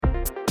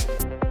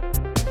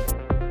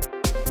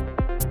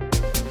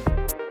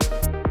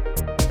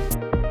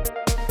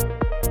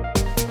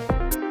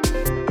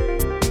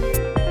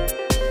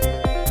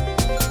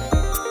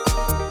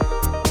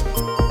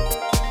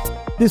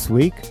This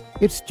week,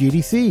 it's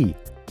GDC,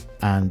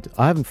 and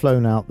I haven't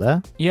flown out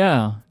there.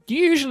 Yeah. You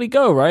usually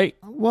go, right?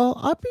 Well,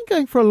 I've been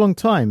going for a long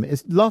time.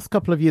 It's last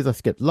couple of years I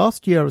skipped.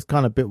 Last year I was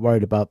kind of a bit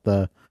worried about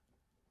the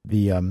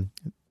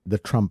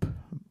Trump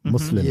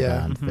Muslim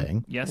ban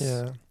thing. Yes.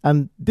 Yeah.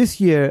 And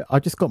this year I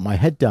just got my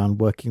head down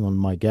working on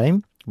my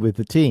game with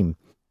the team.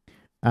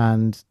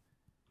 And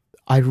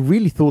I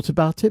really thought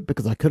about it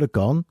because I could have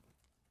gone.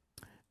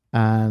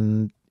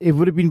 And it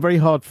would have been very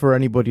hard for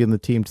anybody on the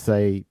team to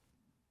say,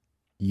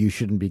 you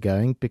shouldn't be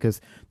going, because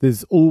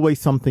there's always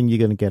something you're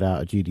going to get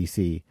out of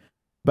GDC.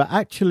 But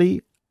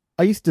actually,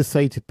 I used to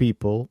say to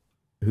people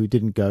who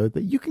didn't go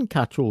that you can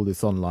catch all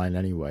this online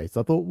anyway.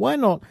 So I thought, why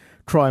not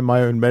try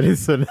my own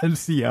medicine and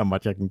see how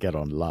much I can get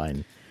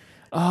online?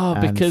 Oh,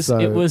 And because so-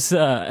 it was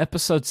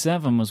episode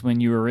 7 was when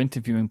you were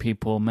interviewing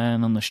people,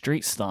 man on the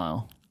street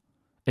style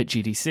at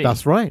GDC.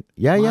 That's right.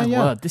 Yeah. My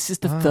word, this is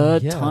the Ah,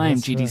 third yeah, time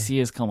that's GDC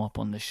has come up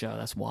on this show.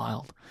 That's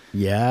wild.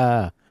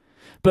 Yeah.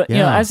 But, you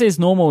know, Yeah. as is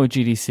normal with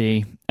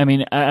GDC, I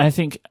mean, I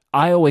think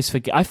I always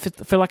forget. I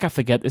feel like I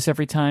forget this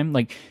every time.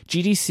 Like,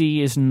 GDC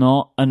is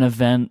not an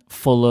event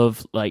full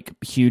of, like,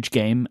 huge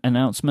game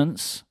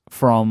announcements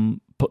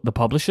from the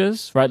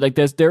publishers, right? Like,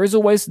 there is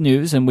always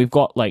news, and we've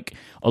got, like,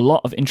 a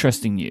lot of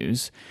interesting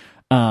news.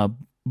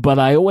 But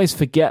I always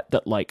forget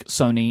that, like,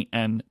 Sony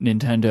and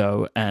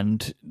Nintendo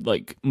and,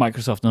 like,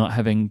 Microsoft are not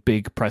having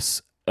big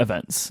press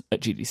events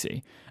at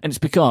GDC. And it's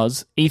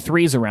because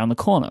E3 is around the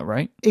corner,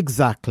 right?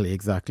 Exactly.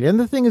 And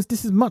the thing is,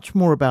 this is much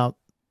more about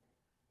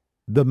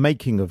the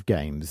making of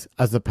games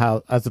as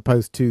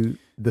opposed to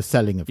the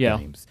selling of Yeah.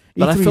 games.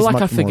 But I E3 feel is like I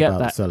much more forget about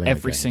that selling of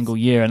every games. single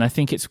year. And I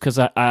think it's because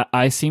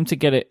I seem to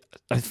get it.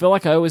 I feel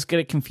like I always get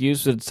it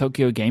confused with the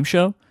Tokyo Game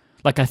Show.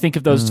 Like, I think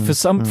of those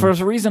for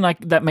a reason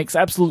that makes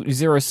absolutely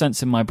zero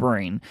sense in my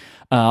brain.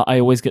 I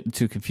always get the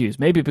two confused.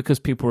 Maybe because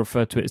people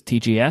refer to it as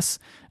TGS,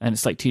 and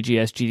it's like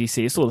TGS,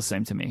 GDC. It's all the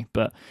same to me.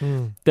 But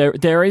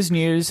there is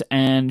news,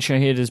 and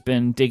Shahid has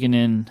been digging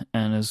in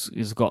and has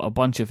got a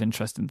bunch of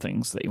interesting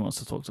things that he wants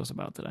to talk to us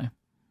about today.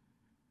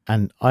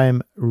 And I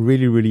am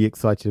really, really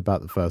excited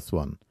about the first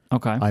one.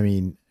 Okay. I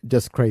mean,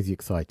 just crazy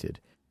excited.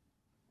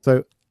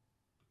 So,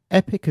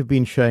 Epic have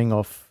been showing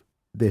off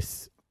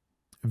this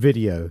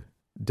video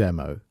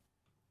demo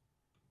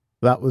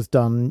that was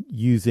done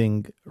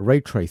using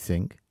ray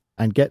tracing,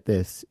 and get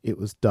this, it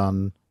was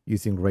done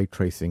using ray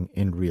tracing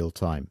in real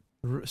time.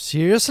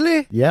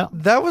 Seriously? Yeah,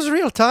 That was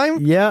real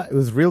time? it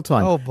was real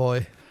time. Oh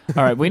boy.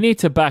 All right, we need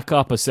to back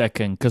up a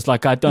second because,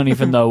 like, I don't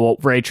even know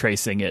what ray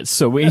tracing is.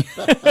 So we,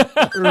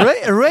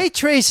 Ray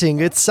tracing,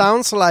 it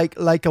sounds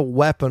like a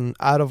weapon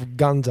out of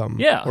Gundam.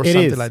 Yeah. Or It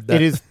something is. like that.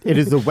 It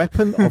is a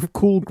weapon of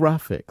cool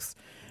graphics.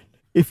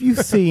 If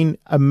you've seen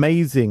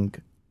amazing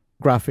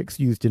graphics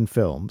used in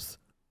films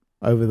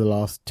over the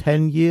last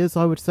 10 years,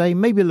 I would say,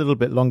 maybe a little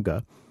bit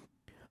longer,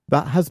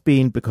 that has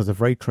been because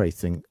of ray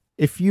tracing.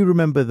 If you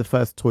remember the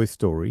first Toy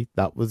Story,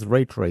 that was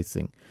ray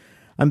tracing.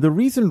 And the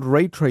reason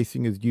ray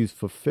tracing is used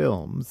for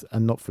films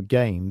and not for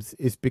games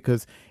is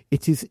because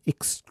it is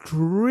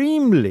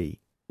extremely,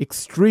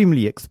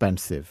 extremely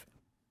expensive.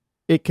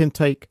 It can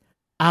take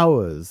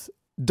hours,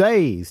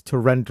 days to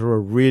render a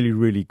really,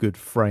 really good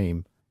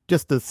frame,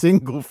 just a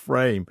single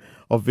frame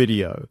of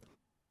video,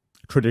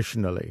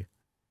 traditionally.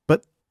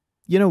 But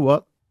you know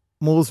what?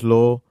 Moore's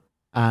Law,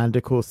 and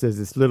of course there's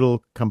this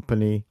little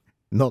company,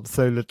 not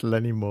so little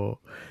anymore,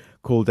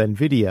 called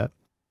NVIDIA,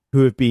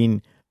 who have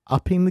been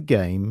upping the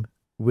game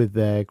with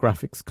their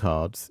graphics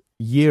cards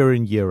year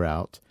in, year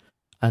out,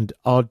 and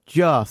are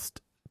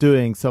just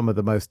doing some of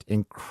the most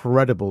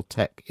incredible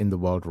tech in the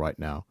world right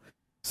now.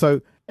 So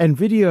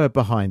NVIDIA are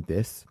behind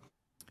this.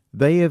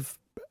 They have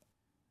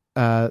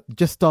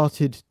just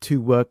started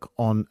to work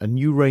on a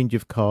new range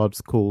of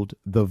cards called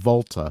the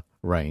Volta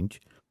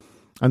range.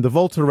 And the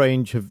Volta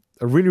range are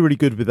really, really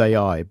good with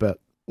AI,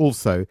 but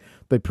also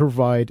they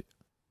provide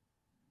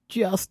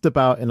just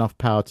about enough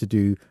power to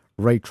do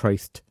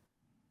ray-traced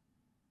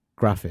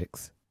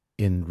graphics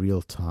in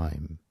real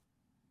time,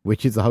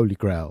 which is the holy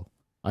grail.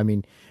 I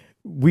mean,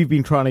 we've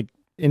been trying to,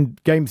 in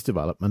games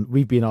development,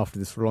 we've been after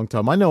this for a long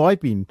time. I know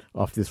I've been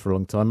after this for a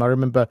long time. I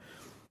remember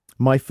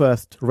my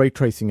first ray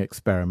tracing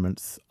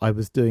experiments I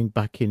was doing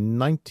back in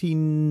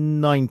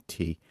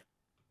 1990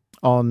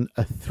 on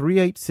a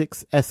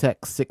 386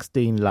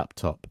 SX16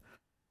 laptop.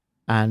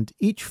 And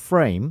each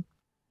frame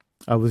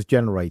I was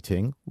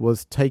generating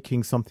was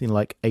taking something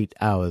like 8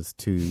 hours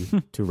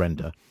to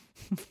render.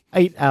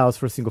 8 hours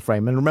for a single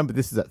frame. And remember,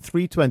 this is at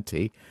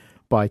 320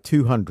 by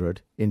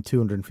 200 in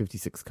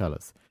 256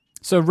 colors.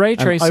 so ray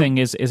tracing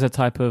is a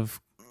type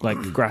of, like,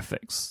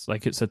 graphics.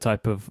 Like,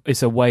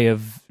 it's a way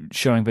of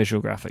showing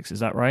visual graphics. Is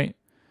that right?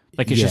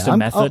 Like, it's just a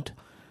method.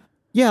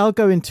 I'll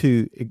go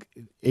into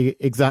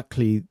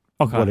exactly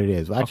Okay. what it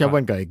is. Actually, Okay. I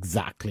won't go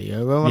exactly.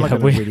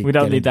 We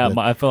don't need that.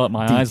 I feel like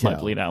my eyes might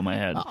detail. bleed out of my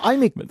head.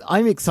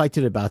 I'm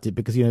excited about it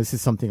because, you know, this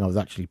is something I was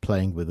actually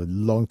playing with a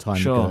long time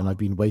Sure. ago, and I've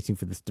been waiting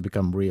for this to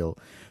become real.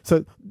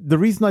 So the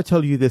reason I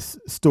tell you this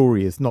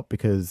story is not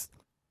because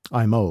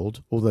I'm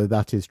old, although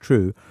that is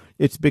true.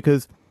 It's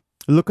because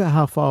Look at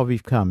how far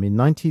we've come. In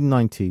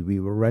 1990, we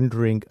were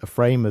rendering a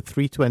frame of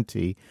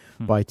 320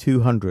 by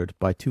 200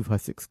 by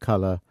 256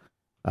 color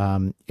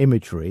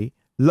imagery,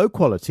 low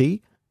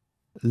quality,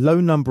 low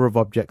number of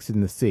objects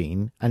in the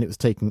scene, and it was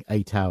taking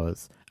 8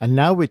 hours. And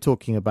now we're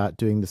talking about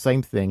doing the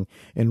same thing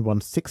in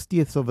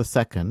 1/60th of a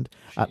second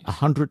at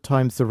 100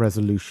 times the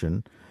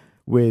resolution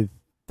with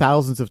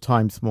thousands of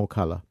times more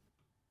color.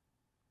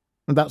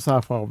 And that's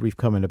how far we've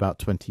come in about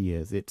 20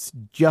 years. It's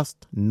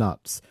just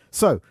nuts.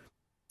 So,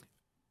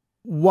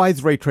 why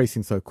is ray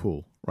tracing so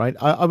cool, right?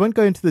 I won't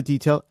go into the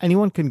detail.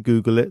 Anyone can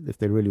Google it if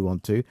they really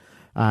want to.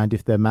 And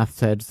if they're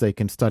maths heads, they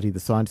can study the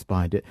science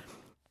behind it.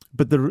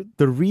 But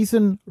the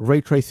reason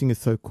ray tracing is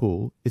so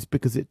cool is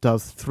because it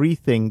does 3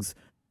 things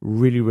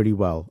really, really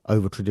well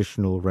over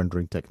traditional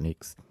rendering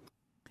techniques.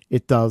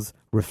 It does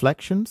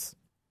reflections,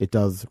 it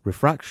does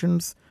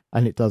refractions,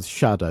 and it does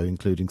shadow,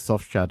 including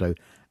soft shadow,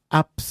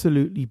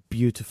 absolutely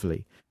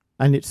beautifully.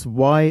 And it's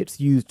why it's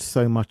used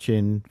so much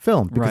in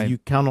film, because you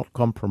cannot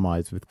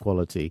compromise with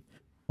quality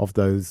of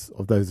those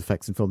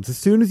effects in films. As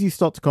soon as you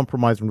start to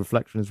compromise on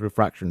reflections,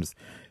 refractions,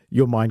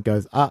 your mind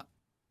goes,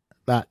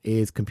 that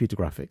is computer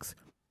graphics.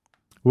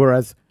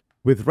 Whereas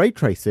with ray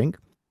tracing,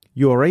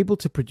 you are able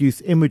to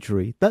produce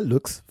imagery that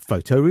looks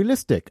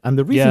photorealistic. And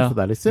the reason for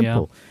that is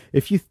simple.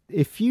 Yeah.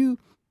 If you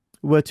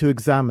were to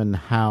examine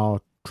how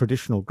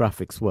traditional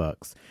graphics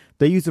works,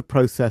 they use a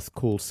process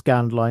called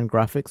scanned line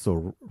graphics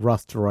or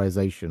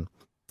rasterization.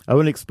 I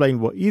won't explain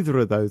what either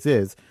of those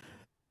is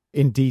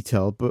in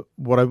detail, but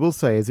what I will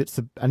say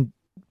is and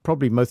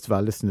probably most of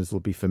our listeners will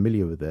be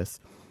familiar with this,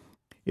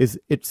 is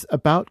it's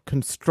about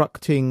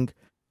constructing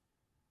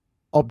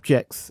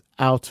objects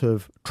out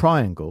of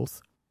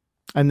triangles,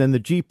 and then the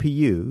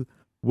GPU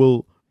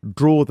will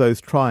draw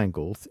those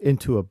triangles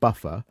into a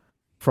buffer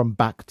from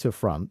back to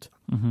front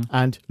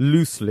and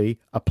loosely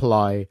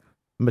apply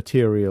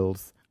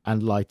materials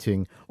and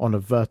lighting on a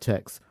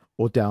vertex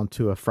or down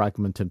to a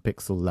fragment and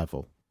pixel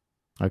level.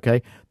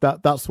 Okay,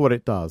 that's what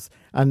it does.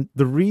 And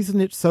the reason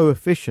it's so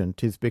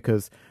efficient is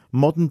because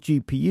modern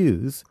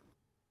GPUs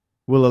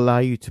will allow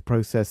you to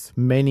process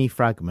many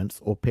fragments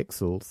or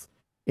pixels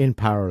in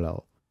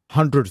parallel,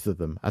 hundreds of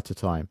them at a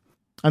time.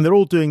 And they're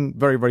all doing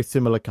very, very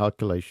similar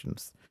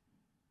calculations.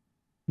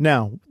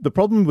 Now, the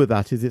problem with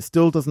that is it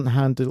still doesn't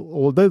handle,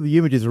 although the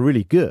images are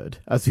really good,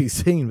 as we've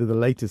seen with the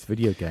latest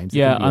video games.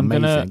 Yeah, I'm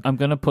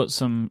gonna put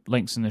some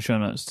links in the show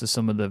notes to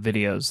some of the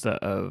videos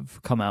that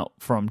have come out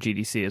from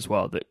GDC as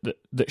well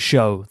that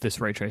show this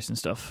ray tracing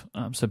stuff,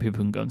 so people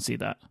can go and see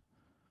that.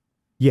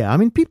 Yeah, I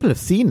mean, people have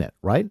seen it,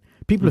 right?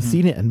 People have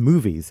seen it in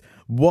movies.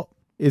 What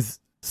is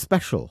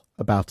special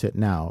about it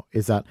now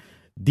is that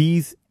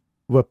these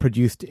were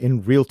produced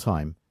in real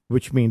time,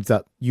 which means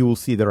that you will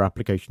see their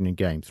application in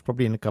games,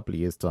 probably in a couple of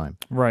years' time.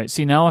 Right.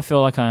 See, now I feel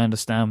like I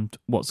understand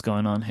what's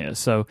going on here.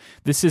 So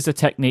this is a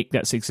technique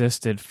that's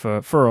existed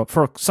for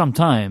some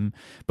time,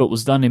 but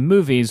was done in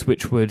movies,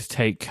 which would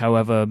take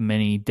however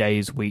many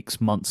days, weeks,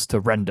 months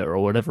to render, or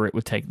whatever it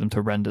would take them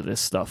to render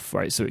this stuff,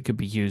 right? So it could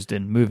be used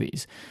in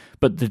movies.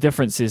 But the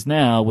difference is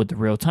now with the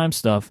real-time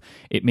stuff,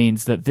 it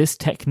means that this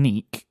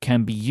technique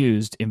can be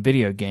used in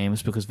video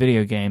games because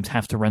video games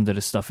have to render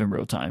this stuff in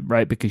real time,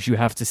 right? Because you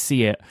have to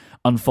see it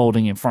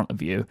unfolding in front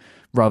of you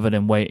rather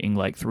than waiting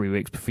like 3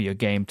 weeks for your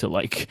game to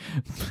like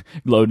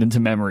load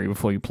into memory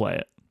before you play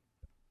it.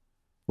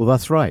 Well,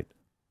 that's right.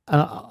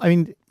 I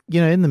mean,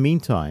 in the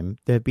meantime,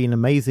 there have been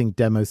amazing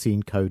demo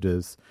scene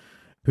coders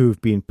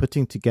who've been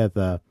putting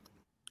together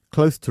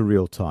close to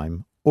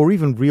real-time or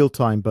even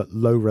real-time but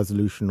low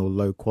resolution or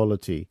low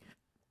quality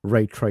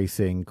ray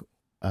tracing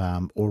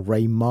or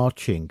ray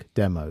marching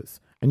demos.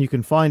 And you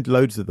can find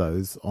loads of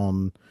those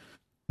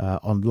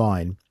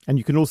online. And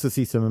you can also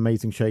see some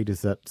amazing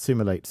shaders that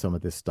simulate some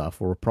of this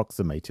stuff or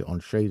approximate it on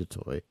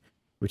ShaderToy,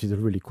 which is a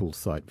really cool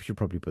site. We should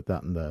probably put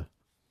that in the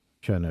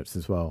show notes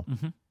as well.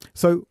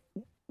 So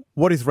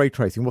what is ray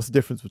tracing? What's the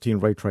difference between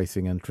ray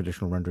tracing and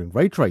traditional rendering?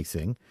 Ray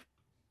tracing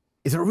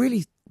is a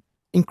really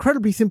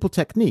incredibly simple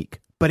technique,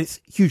 but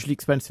it's hugely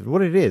expensive.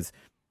 What it is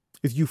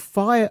you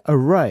fire a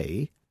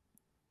ray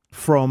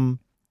from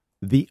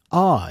the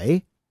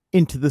eye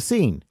into the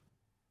scene,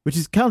 which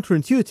is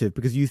counterintuitive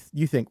because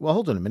you think, well,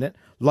 hold on a minute,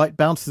 light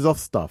bounces off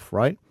stuff,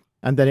 right?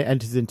 And then it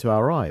enters into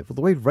our eye. Well,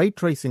 the way ray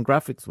tracing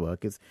graphics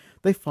work is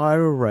they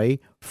fire a ray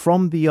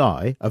from the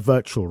eye, a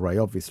virtual ray,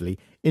 obviously,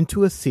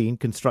 into a scene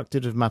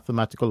constructed of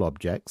mathematical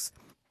objects,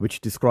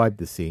 which describe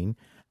the scene.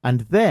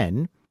 And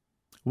then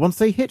once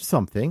they hit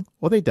something,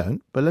 or they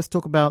don't, but let's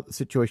talk about the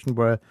situation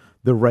where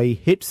the ray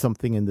hits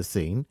something in the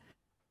scene,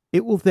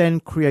 it will then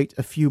create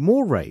a few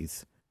more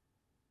rays,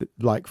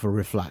 like for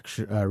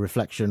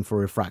reflection, for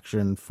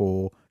refraction,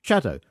 for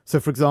shadow. So,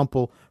 for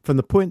example, from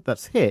the point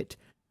that's hit,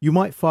 you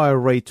might fire a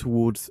ray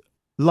towards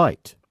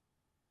light.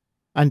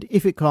 And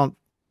if it can't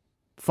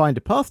find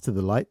a path to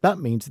the light, that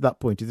means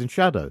that point is in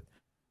shadow.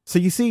 So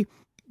you see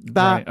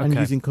that, right, okay.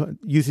 And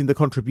using the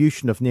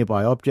contribution of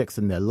nearby objects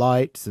and their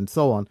lights and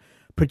so on,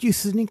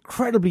 produces an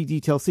incredibly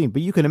detailed scene.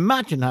 But you can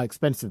imagine how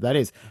expensive that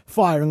is,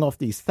 firing off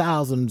these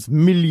thousands,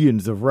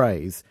 millions of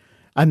rays.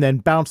 and then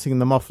bouncing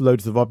them off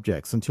loads of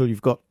objects until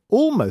you've got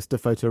almost a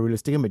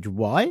photorealistic image.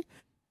 Why?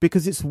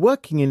 Because it's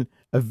working in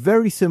a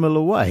very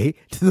similar way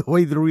to the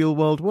way the real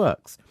world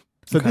works.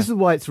 So this is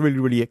why it's really,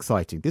 really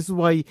exciting. This is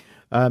why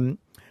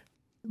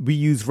we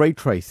use ray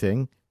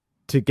tracing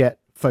to get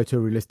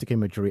photorealistic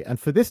imagery. And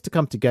for this to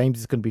come to games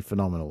is going to be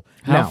phenomenal.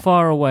 How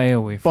far away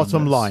are we from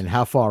Bottom this? line,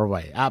 how far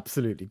away?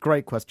 Absolutely.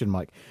 Great question,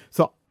 Mike.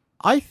 So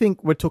I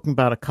think we're talking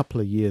about a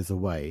couple of years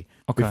away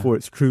before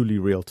it's truly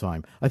real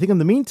time. I think in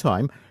the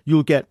meantime,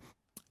 you'll get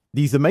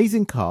these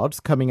amazing cards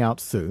coming out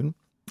soon.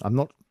 I'm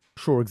not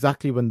sure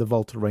exactly when the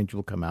Volta range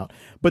will come out,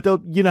 but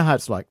you know how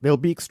it's like. They'll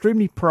be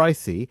extremely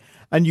pricey,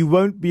 and you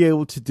won't be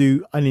able to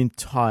do an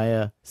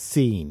entire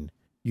scene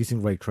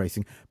using ray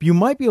tracing. But you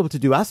might be able to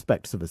do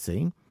aspects of a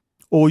scene,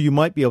 or you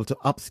might be able to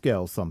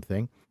upscale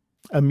something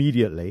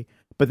immediately.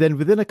 But then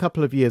within a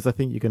couple of years, I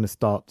think you're going to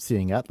start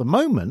seeing it. At the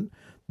moment,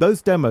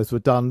 those demos were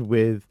done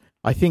with,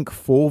 I think,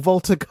 4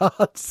 Volta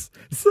cards.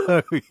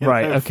 So,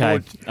 right, okay.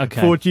 4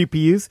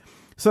 GPUs.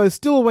 So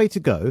still a way to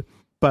go.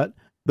 But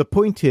the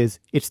point is,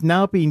 it's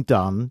now being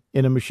done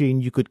in a machine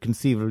you could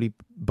conceivably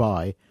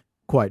buy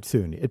quite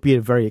soon. It'd be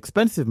a very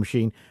expensive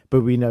machine,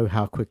 but we know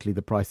how quickly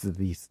the prices of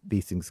these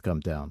things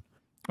come down.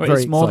 Well,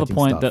 it's more the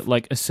point that,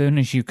 like, as soon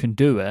as you can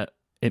do it,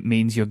 it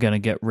means you're going to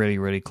get really,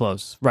 really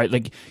close, right?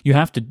 Like, you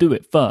have to do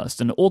it first,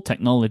 and all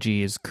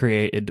technology is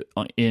created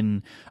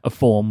in a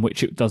form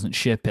which it doesn't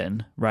ship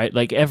in, right?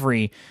 Like,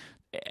 every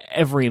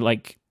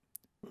like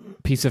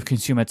piece of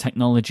consumer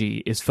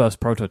technology is first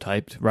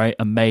prototyped, right,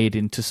 and made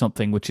into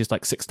something which is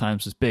like 6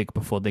 times as big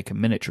before they can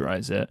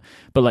miniaturize it.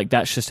 But like,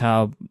 that's just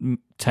how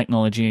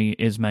technology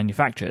is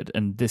manufactured,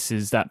 and this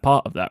is that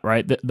part of that,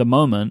 right? The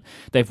moment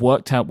they've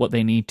worked out what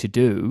they need to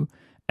do,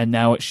 and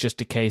now it's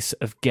just a case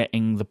of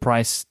getting the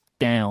price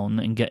down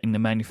and getting the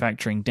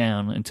manufacturing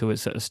down until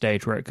it's at a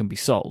stage where it can be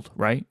sold,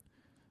 right?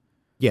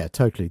 Yeah,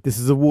 totally. This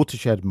is a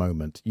watershed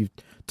moment. You've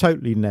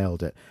totally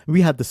nailed it.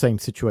 We had the same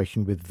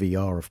situation with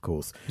VR, of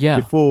course. Yeah.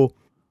 Before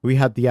we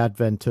had the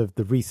advent of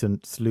the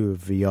recent slew of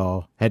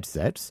VR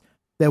headsets,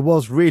 there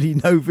was really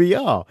no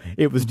VR.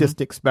 It was just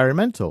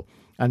experimental.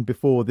 And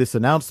before this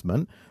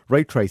announcement,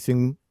 ray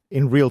tracing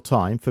in real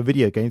time for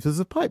video games was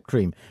a pipe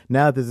dream.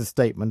 Now there's a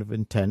statement of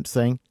intent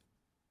saying,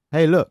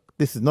 hey, look,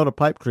 this is not a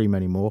pipe dream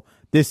anymore.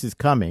 This is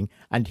coming,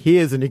 and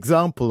here's an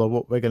example of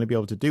what we're going to be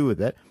able to do with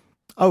it.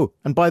 Oh,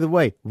 and by the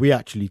way, we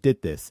actually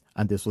did this,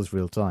 and this was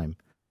real time.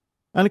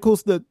 And of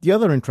course, the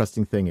other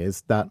interesting thing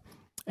is that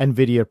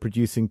NVIDIA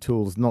producing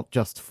tools not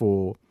just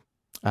for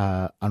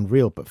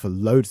Unreal, but for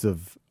loads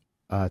of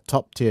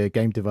top-tier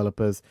game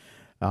developers.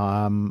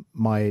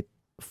 My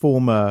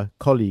former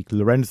colleague,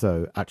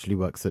 Lorenzo, actually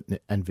works at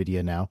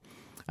NVIDIA now,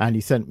 and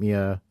he sent me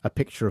a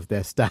picture of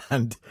their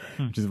stand,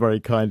 which is very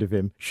kind of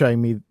him,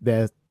 showing me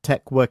their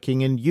tech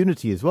working in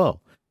Unity as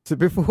well. So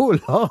before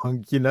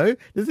long,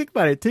 just think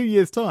about it, 2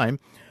 years' time,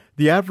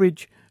 the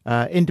average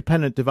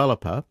independent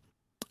developer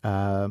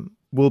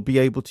will be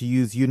able to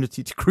use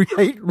Unity to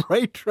create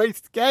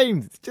ray-traced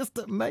games. It's just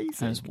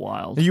amazing. That's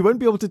wild. And you won't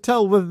be able to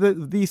tell whether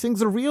these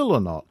things are real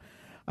or not.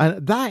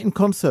 And that in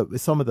concert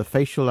with some of the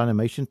facial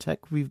animation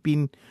tech we've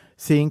been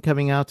seeing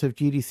coming out of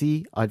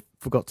GDC, I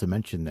forgot to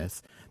mention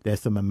this.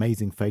 There's some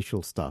amazing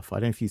facial stuff. I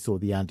don't know if you saw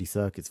the Andy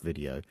Serkis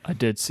video. I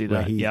did see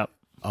that, yep.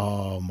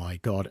 Oh, my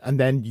God. And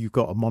then you've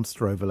got a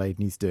monster overlaid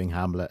and he's doing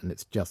Hamlet, and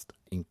it's just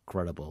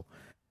incredible.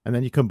 And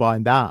then you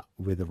combine that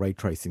with the ray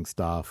tracing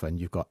stuff, and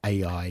you've got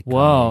AI.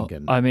 Well,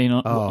 and, I mean,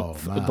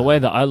 the way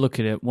that I look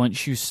at it,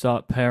 once you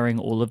start pairing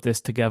all of this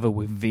together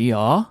with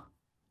VR,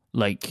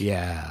 like,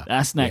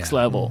 that's next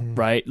level,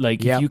 right?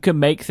 Like, if you can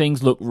make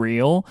things look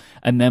real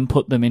and then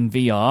put them in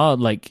VR,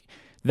 like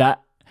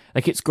that,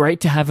 like, it's great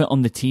to have it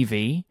on the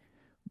TV,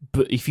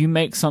 but if you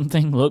make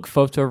something look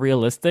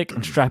photorealistic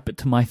and strap it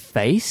to my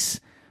face,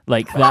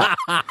 like that,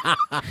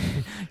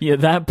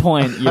 at that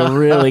point, you're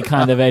really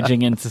kind of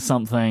edging into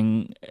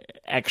something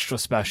extra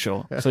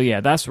special. So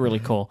yeah, that's really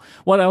cool.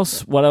 What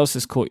else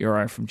has caught your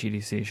eye from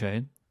GDC,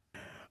 Shade?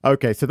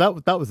 Okay, so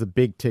that was a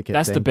big ticket.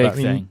 That's thing, the big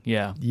thing,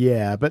 yeah.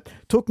 Yeah, but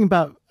talking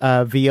about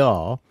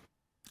VR,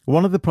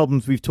 one of the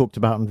problems we've talked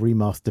about in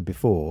Remaster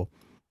before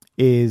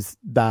is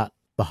that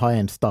the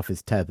high-end stuff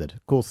is tethered.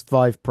 Of course,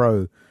 Vive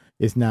Pro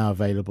is now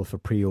available for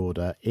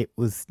pre-order. It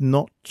was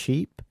not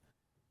cheap.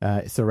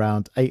 It's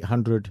around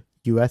 $800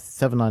 US,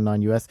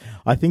 $799 US.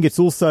 I think it's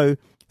also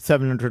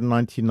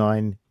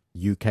 $799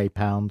 UK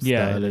pounds.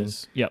 Yeah, sterling, it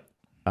is. Yep.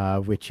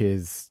 Which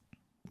is,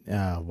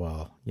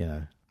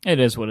 it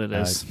is what it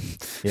is.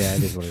 Yeah,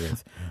 it is what it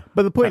is.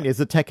 But the point is,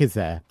 the tech is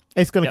there.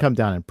 It's going to come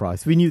down in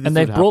price. We knew this. And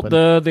they've brought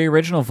the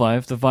original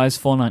Vive. The Vive's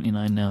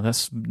 $499 now.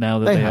 That's now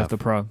that they have the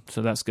Pro,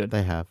 so that's good.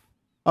 They have.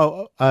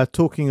 Oh,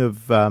 talking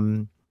of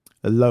a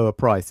lower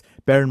price,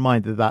 bear in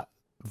mind that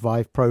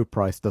Vive Pro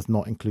price does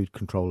not include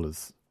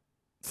controllers.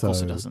 So of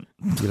course it doesn't.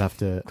 You'll have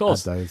to add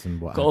those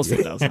and what. Of course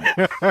it doesn't.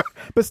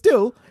 But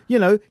still,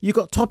 you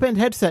got top end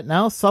headset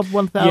now, sub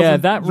 $1,000. Yeah,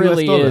 that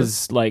really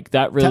is like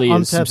is some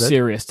untethered.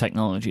 serious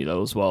technology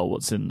though as well.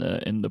 What's in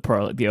the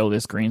Pro, like the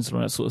OLED screens and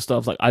all that sort of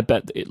stuff. Like I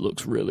bet it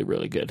looks really,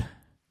 really good.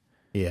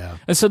 Yeah.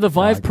 And so the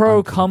Vive I'm Pro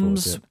looking forward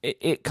comes,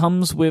 to it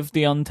comes with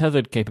the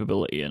untethered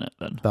capability in it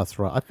then. That's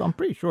right. I'm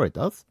pretty sure it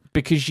does.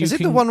 Because you Is it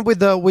can, the one with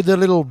the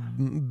little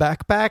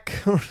backpack?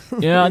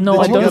 Yeah, no,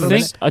 I Did you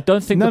get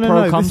don't think No, the no,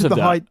 Pro no. comes This is with the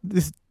that. high.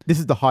 This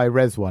is the high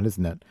res one,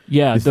 isn't it?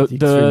 Yeah, This is the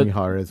extremely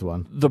high res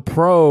one. the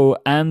Pro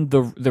and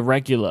the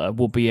regular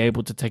will be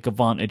able to take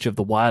advantage of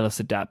the wireless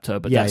adapter,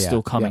 but Yeah, that's yeah,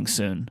 still coming yeah.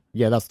 soon.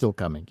 Yeah, that's still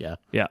coming. Yeah.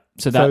 Yeah,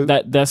 so So-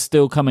 that's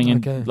still coming in.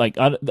 Okay. Like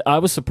I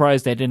was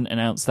surprised they didn't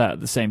announce that at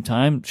the same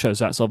time. Shows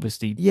that's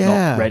obviously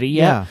Yeah. not ready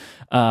yet.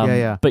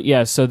 Yeah. But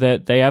yeah, so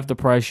that they have the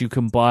price. You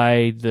can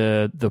buy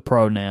the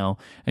Pro now,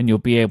 and you'll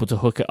be able to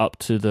hook it up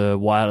to the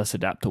wireless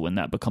adapter when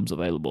that becomes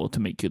available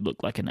to make you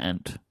look like an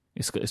ant.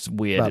 It's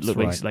weird. That's It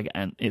looks right. like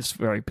an ant. It's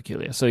very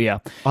peculiar. So yeah,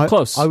 I,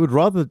 close. I'd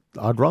rather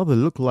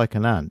look like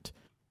an ant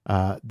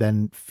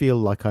than feel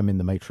like I'm in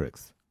the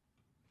Matrix.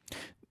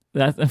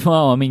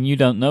 Well, I mean, you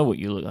don't know what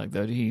you look like,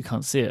 though. You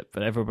can't see it.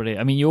 But everybody,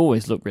 I mean, you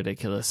always look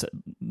ridiculous at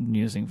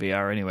using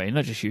VR anyway.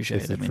 Not just you,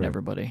 Shade. This I is mean, true.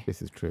 everybody.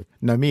 This is true.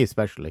 No, me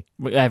especially.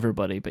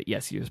 Everybody, but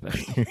yes, you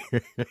especially.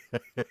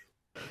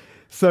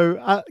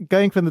 So,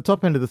 going from the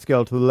top end of the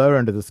scale to the lower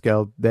end of the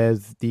scale,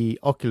 there's the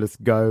Oculus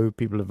Go.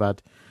 People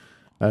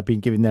have been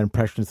giving their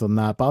impressions on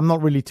that, but I'm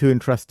not really too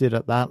interested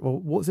at that. Well,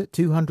 what was it?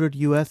 200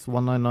 US,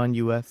 199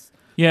 US.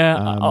 Yeah,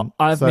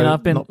 I've so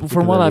been not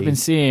from what I've particularly been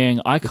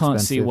seeing, I can't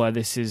see expensive. why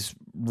this is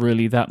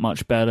really that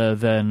much better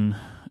than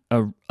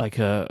a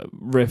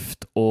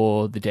Rift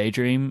or the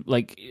Daydream.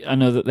 Like, I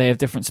know that they have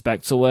different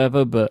specs or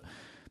whatever, but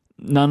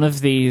none of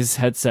these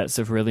headsets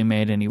have really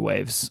made any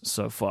waves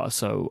so far.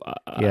 So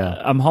Yeah.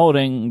 I'm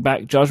holding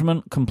back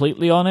judgment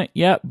completely on it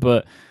yet,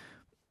 but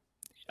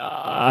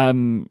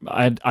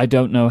I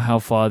don't know how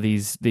far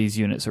these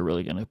units are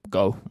really going to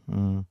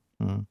go.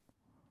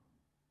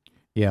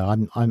 Yeah,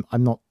 I'm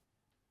not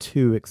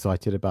too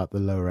excited about the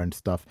lower end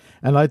stuff,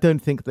 and I don't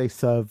think they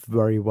serve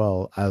very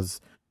well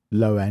as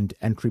low end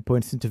entry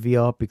points into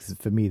VR, because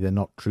for me they're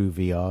not true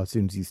VR. As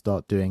soon as you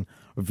start doing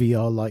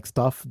VR like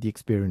stuff, the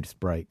experience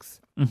breaks.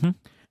 Mm-hmm.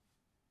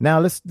 Now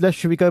let's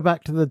should we go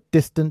back to the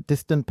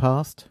distant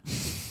past,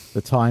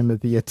 the time of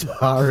the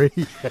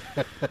Atari.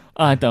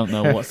 I don't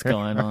know what's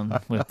going on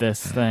with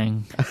this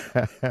thing.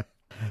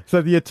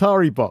 So the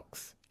Atari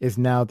box is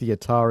now the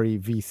Atari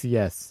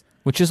VCS.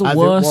 Which is a As it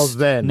worse was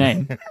then.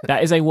 name.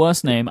 That is a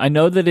worse name. I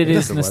know that it It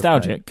is is a worse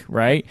nostalgic,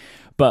 right?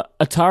 But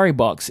Atari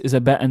Box is a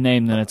better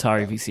name than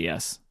Atari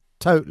VCS.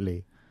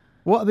 Totally.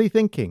 What are they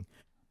thinking?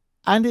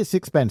 And it's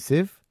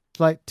expensive. It's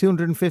like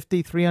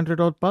 250, 300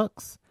 odd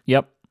bucks.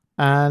 Yep.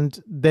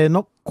 And they're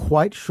not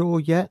quite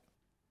sure yet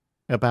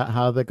about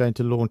how they're going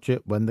to launch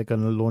it, when they're going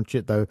to launch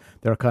it, though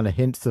there are kind of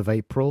hints of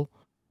April.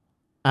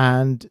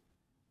 And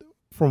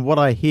from what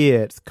I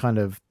hear, it's kind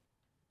of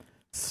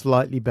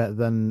slightly better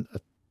than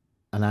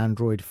an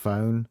Android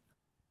phone.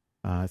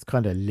 It's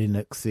kind of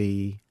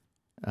Linuxy,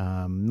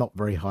 not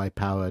very high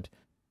powered.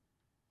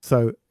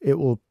 So it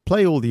will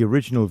play all the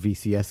original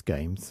VCS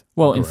games.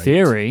 Well, in Great.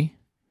 theory,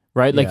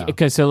 right? Like, Yeah.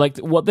 okay, so like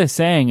what they're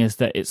saying is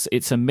that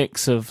it's a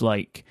mix of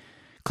like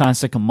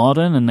classic and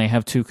modern, and they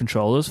have two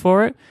controllers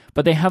for it,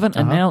 but they haven't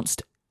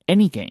announced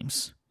any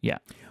games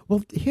yet.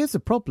 Well, here's the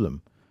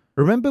problem.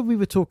 Remember we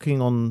were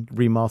talking on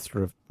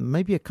Remaster of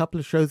maybe a couple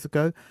of shows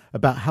ago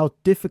about how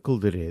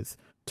difficult it is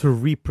to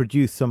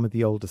reproduce some of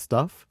the older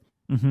stuff.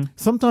 Mm-hmm.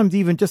 Sometimes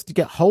even just to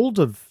get hold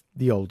of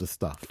the older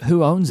stuff.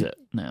 Who owns it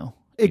now?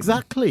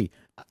 Exactly.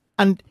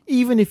 And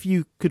even if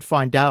you could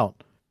find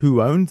out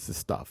who owns the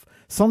stuff,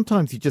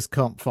 sometimes you just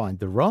can't find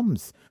the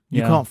ROMs.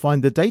 You Yeah. can't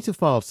find the data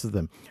files to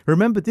them.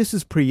 Remember, this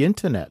is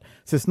pre-internet,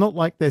 so it's not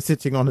like they're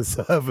sitting on a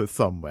server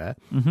somewhere,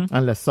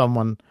 unless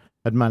someone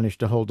had managed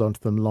to hold on to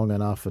them long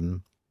enough.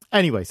 And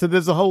anyway, so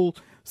there's a whole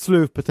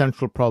slew of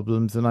potential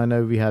problems, and I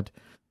know we had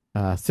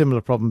similar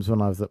problems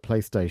when I was at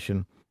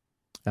PlayStation,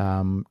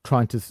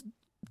 trying to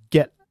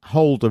get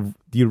hold of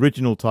the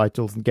original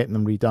titles and getting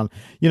them redone.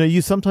 You know,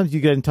 sometimes you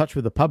get in touch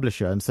with the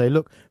publisher and say,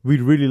 look,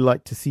 we'd really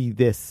like to see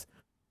this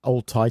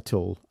old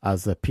title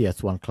as a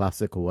PS1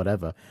 classic or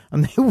whatever,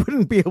 and they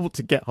wouldn't be able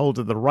to get hold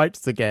of the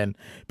rights again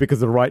because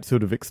the rights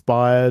would have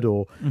expired,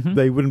 or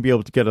they wouldn't be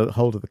able to get a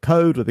hold of the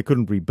code, or they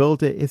couldn't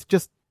rebuild it. It's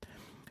just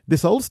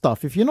this old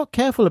stuff. If you're not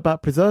careful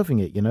about preserving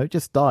it, it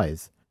just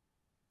dies.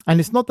 And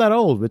it's not that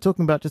old. We're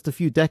talking about just a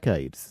few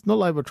decades. It's not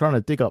like we're trying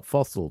to dig up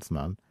fossils,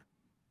 man.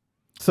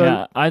 So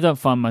yeah, I don't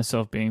find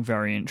myself being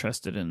very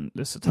interested in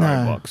this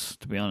Atari No. box,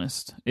 to be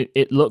honest.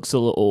 It looks a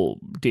little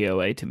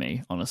DOA to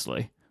me,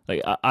 honestly.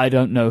 Like, I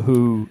don't know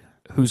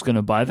who's going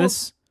to buy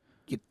this.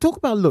 you talk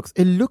about looks.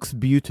 It looks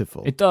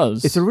beautiful. It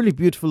does. It's a really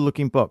beautiful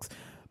looking box.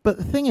 But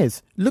the thing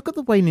is, look at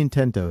the way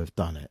Nintendo have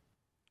done it.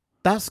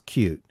 That's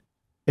cute.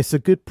 It's a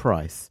good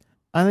price.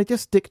 And they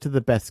just stick to the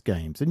best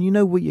games. And you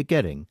know what you're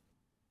getting.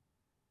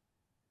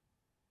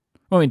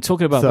 Well, I mean,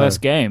 talking about So-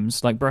 best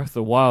games, like Breath of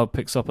the Wild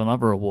picks up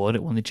another award.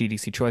 It won the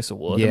GDC Choice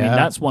Award. I mean, Yeah.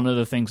 that's one of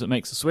the things that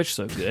makes the Switch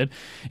so good,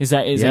 is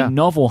that it's Yeah. a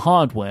novel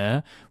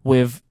hardware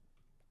with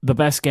the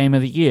best game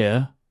of the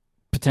year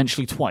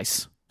potentially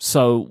twice.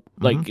 So,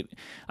 like,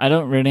 I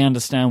don't really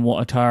understand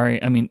what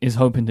Atari, is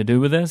hoping to do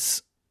with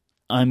this.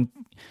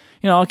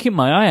 I'll keep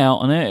my eye out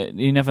on it.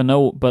 You never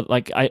know, but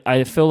like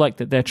I feel like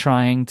that they're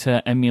trying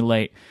to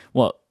emulate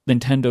what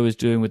Nintendo is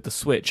doing with the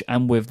Switch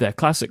and with their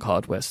classic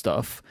hardware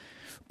stuff.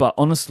 But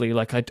honestly,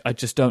 like I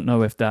just don't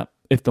know if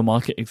the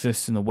market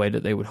exists in the way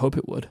that they would hope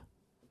it would.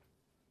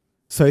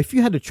 So if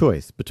you had a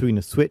choice between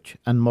a Switch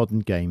and modern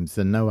games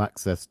and no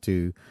access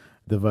to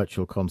the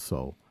Virtual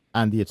Console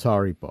and the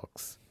Atari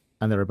box,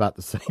 and they're about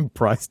the same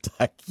price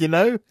tag,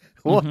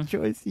 what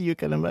choice are you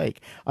going to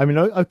make? I mean,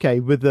 okay,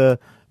 with the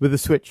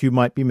Switch, you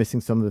might be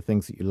missing some of the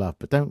things that you love,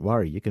 but don't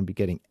worry, you can be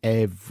getting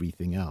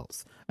everything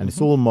else. And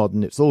it's all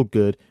modern, it's all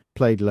good,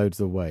 played loads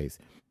of ways.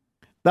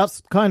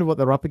 That's kind of what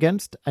they're up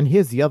against. And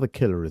here's the other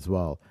killer as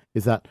well,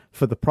 is that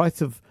for the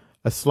price of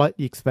a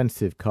slightly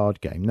expensive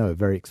card game, a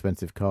very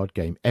expensive card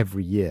game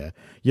every year,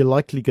 you're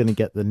likely going to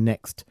get the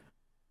next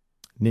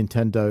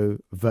Nintendo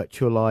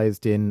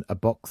virtualized in a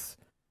box.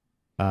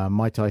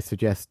 Might I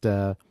suggest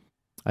a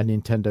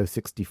Nintendo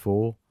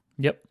 64?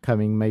 Yep.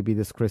 Coming maybe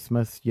this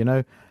Christmas,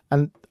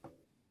 And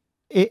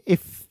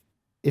if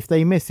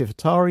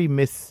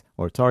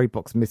Atari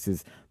Box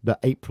misses the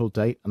April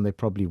date, and they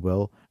probably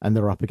will, and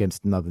they're up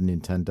against another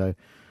Nintendo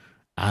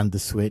and the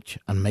Switch,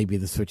 and maybe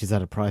the Switch is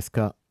at a price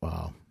cut,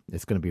 wow,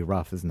 it's going to be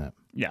rough, isn't it?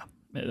 Yeah,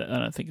 I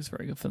don't think it's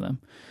very good for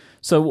them.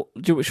 So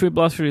should we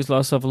blast through these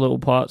last several little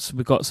parts?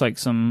 We've got like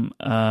some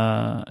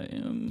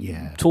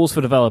tools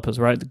for developers,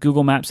 right? The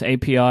Google Maps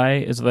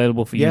API is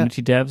available for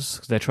Unity devs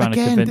because they're trying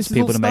to convince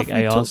people to make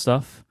AR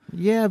stuff.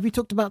 Yeah, we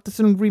talked about this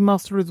in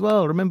Remaster as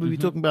well. Remember, we were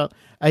talking about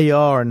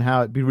AR and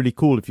how it'd be really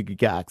cool if you could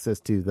get access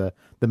to the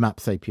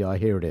Maps API.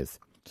 Here it is.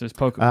 So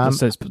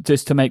it's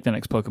just to make the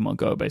next Pokemon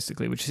Go,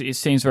 basically, which it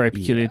seems very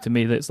peculiar to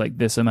me that it's like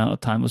this amount of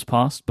time has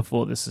passed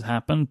before this has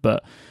happened,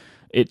 but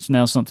it's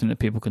now something that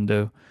people can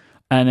do.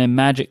 And then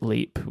Magic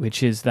Leap,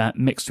 which is that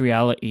mixed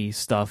reality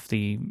stuff,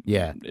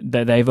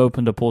 they've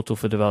opened a portal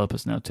for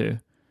developers now too.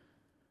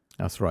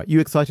 That's right.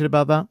 You excited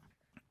about that?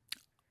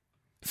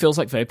 Feels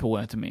like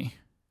vaporware to me.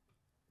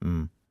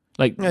 Mm.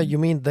 Like, yeah, you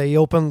mean they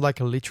opened like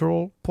a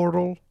literal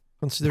portal?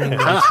 Considering that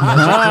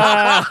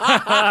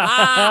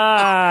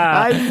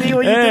I see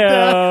what you did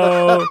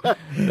there.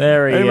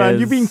 There he is. Man,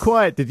 you've been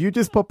quiet. Did you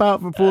just pop out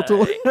of a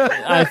portal?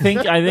 I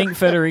think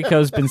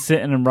Federico's been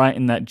sitting and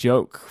writing that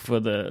joke for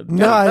the.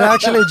 No, I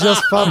actually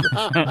just popped.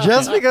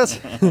 Just because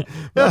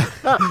it's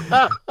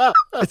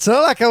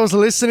not like I was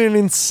listening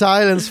in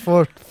silence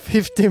for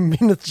 15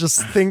 minutes,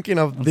 just thinking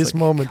of this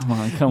moment.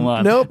 Come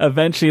on. Nope.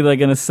 Eventually, they're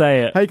gonna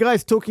say it. Hey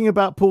guys, talking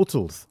about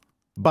portals,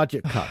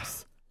 budget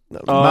cuts.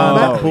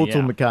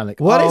 Portal mechanic.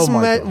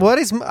 What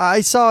is?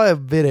 I saw a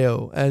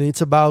video and it's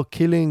about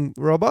killing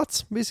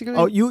robots, basically.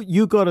 Oh,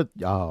 you got it.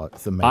 Oh,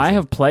 it's amazing. I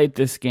have played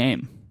this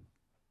game.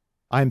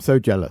 I am so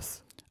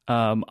jealous.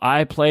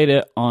 I played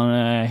it on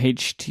a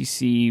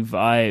HTC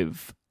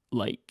Vive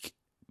like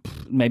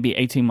maybe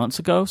 18 months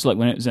ago, so like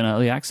when it was in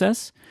early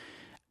access,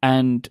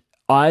 and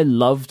I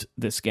loved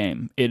this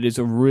game. It is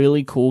a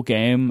really cool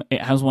game.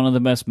 It has one of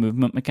the best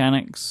movement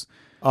mechanics.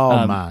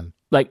 Oh man.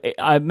 Like,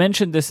 I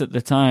mentioned this at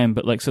the time,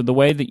 but like, so the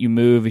way that you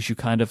move is you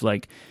kind of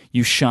like,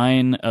 you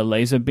shine a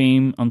laser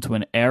beam onto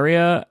an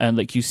area and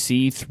like you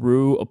see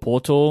through a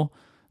portal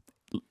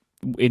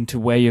into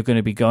where you're going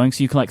to be going.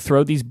 So you can like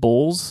throw these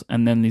balls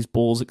and then these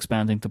balls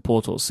expand into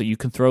portals. So you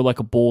can throw like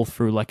a ball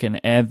through like an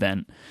air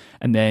vent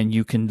and then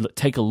you can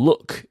take a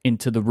look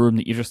into the room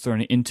that you've just thrown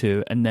it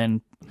into and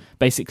then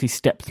basically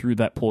step through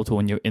that portal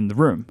when you're in the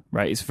room,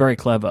 right? It's very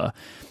clever.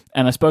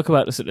 And I spoke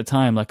about this at the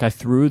time. Like I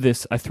threw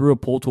a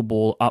portal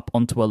ball up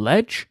onto a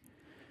ledge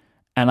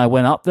and I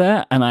went up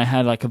there and I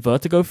had like a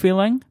vertigo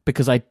feeling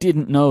because I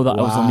didn't know that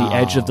I was on the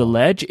edge of the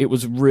ledge. It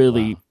was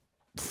really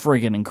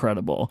friggin'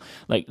 incredible.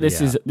 Like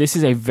this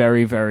is a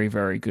very, very,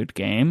 very good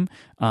game.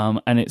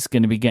 And it's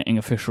going to be getting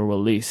official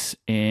release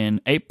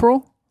in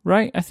April.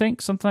 Right, I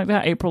think something like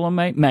that. April or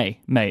May.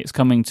 May. It's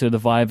coming to the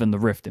Vive and the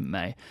Rift in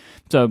May.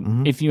 So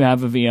if you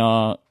have a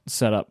VR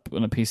setup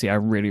on a PC, I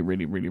really,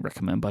 really, really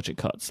recommend Budget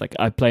Cuts. Like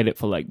I played it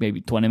for like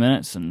maybe 20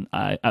 minutes, and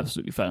I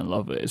absolutely fell in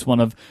love with it. It's one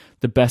of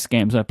the best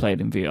games I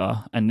played in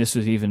VR, and this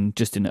was even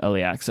just in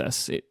early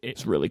access.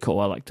 It's really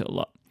cool. I liked it a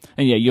lot.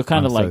 And yeah, you're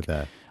kind of like.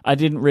 I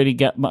didn't really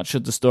get much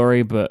of the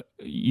story, but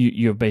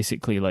you're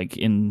basically like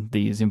in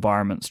these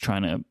environments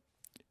trying to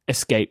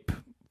escape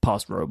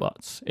past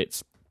robots.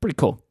 It's pretty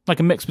cool. Like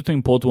a mix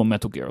between Portal and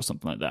Metal Gear or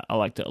something like that. I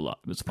liked it a lot.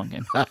 It was a fun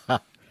game.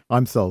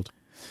 I'm sold.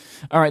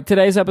 All right,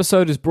 today's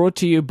episode is brought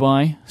to you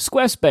by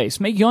Squarespace.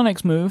 Make your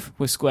next move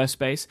with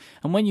Squarespace,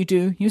 and when you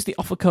do, use the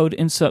offer code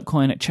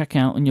InsertCoin at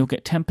checkout and you'll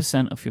get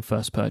 10% off your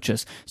first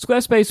purchase.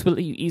 Squarespace will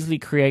let you easily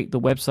create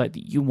the website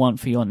that you want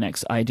for your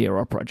next idea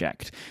or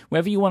project.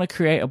 Whether you want to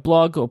create a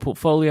blog or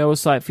portfolio, a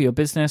site for your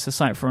business, a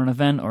site for an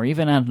event, or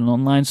even add an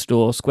online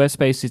store,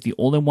 Squarespace is the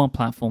all-in-one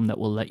platform that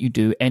will let you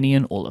do any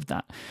and all of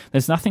that.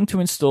 There's nothing to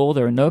install,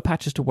 there are no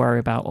patches to worry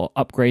about, or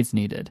upgrades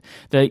needed.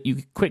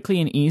 You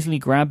quickly and easily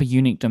grab a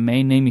unique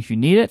domain name if you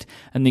need it,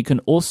 and you can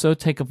also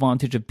take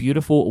advantage of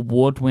beautiful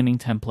award-winning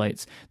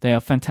templates. They are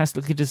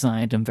fantastically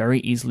designed and very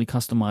easily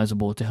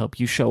customizable to help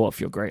you show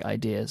off your great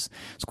ideas.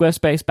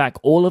 Squarespace back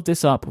all of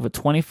this up with a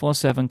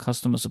 24/7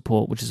 customer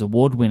support, which is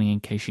award-winning in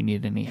case you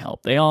need any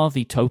help. They are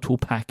the total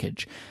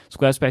package.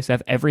 Squarespace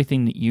have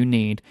everything that you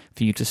need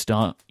for you to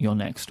start your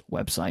next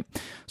website.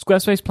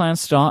 Squarespace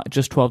plans start at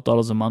just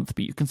 $12 a month,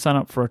 but you can sign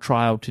up for a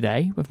trial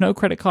today with no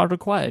credit card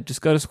required.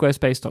 Just go to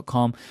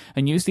squarespace.com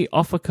and use the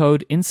offer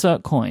code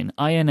INSERTCOIN,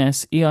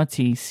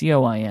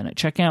 INSERTCOIN at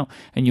checkout,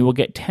 and you will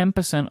get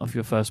 10% off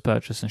your first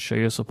purchase and show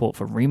your support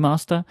for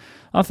Remaster.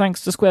 Our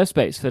thanks to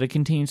Squarespace for the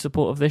continued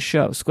support of this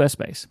show.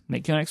 Squarespace,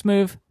 make your next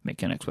move,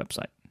 make your next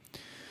website.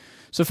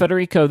 So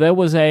Federico, there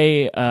was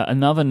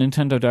another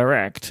Nintendo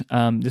Direct.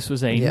 This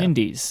was a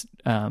Nindies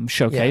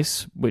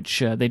showcase, which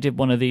they did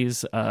one of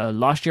these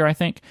last year, I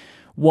think.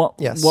 What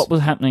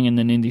was happening in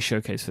the Nindies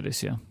showcase for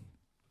this year?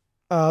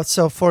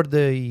 So for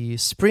the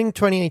Spring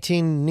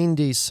 2018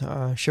 Nindies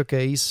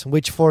showcase,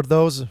 which for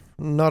those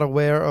not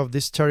aware of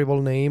this terrible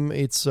name,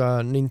 it's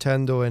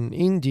Nintendo and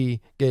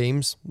Indie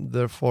games,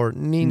 therefore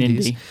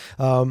Nindies.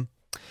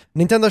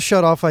 Nintendo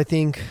showed off, I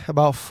think,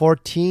 about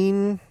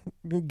 14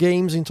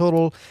 games in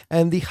total,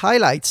 and the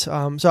highlights.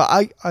 So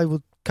I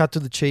would cut to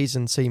the chase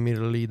and say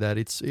immediately that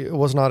it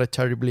was not a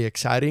terribly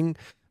exciting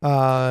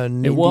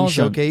Indie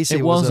showcase.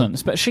 It wasn't,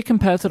 especially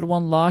compared to the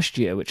one last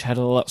year, which had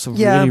lots of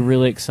really,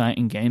 really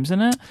exciting games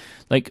in it.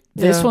 Like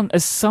this one,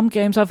 as some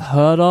games I've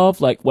heard of,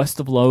 like West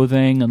of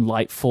Loathing and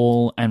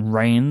Lightfall and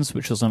Reigns,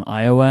 which was on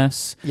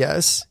iOS.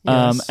 Yes.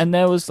 And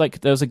there was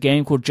a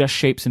game called Just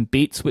Shapes and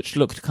Beats, which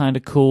looked kind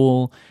of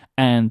cool,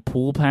 and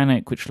Pool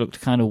Panic, which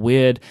looked kind of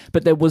weird.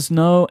 But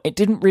it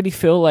didn't really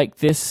feel like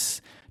this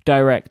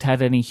Direct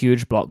had any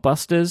huge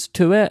blockbusters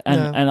to it,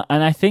 and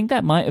I think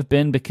that might have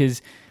been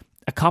because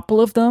a couple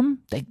of them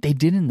they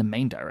did in the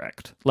main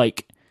Direct.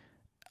 Like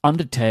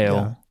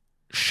Undertale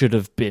should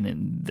have been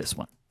in this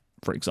one,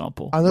 for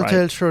example.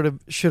 Undertale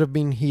should have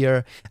been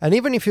here. And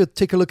even if you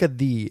take a look at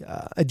the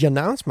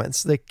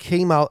announcements that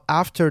came out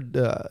after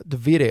the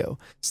video,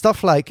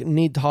 stuff like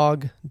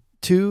Nidhogg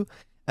 2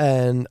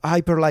 and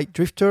Hyper Light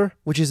Drifter,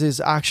 which is this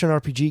action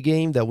RPG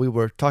game that we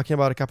were talking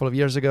about a couple of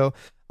years ago.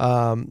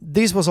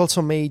 This was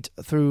also made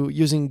through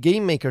using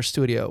Game Maker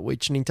Studio,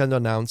 which Nintendo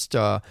announced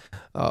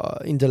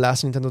in the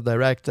last Nintendo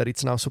Direct that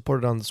it's now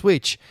supported on the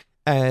Switch.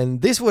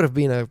 And this would have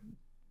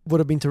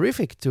been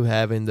terrific to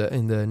have in the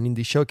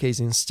Indie Showcase.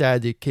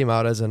 Instead, it came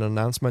out as an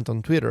announcement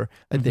on Twitter,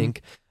 I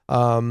think.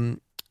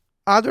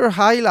 Other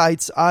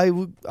highlights,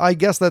 I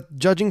guess that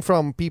judging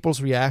from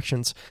people's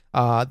reactions,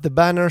 the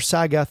Banner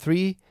Saga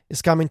 3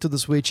 is coming to the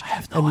Switch. I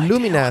have no idea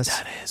Lumines,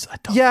 what that is. I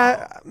don't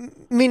know.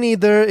 Me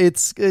neither.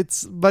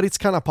 But it's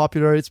kind of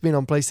popular. It's been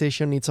on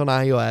PlayStation. It's on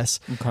iOS.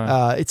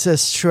 Okay. It's a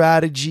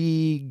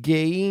strategy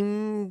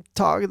game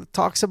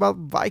talks about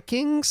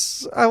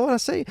Vikings, I want to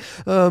say.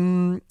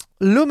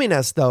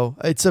 Lumines, though,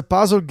 it's a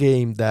puzzle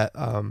game that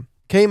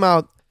came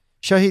out.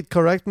 Shahid,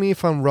 correct me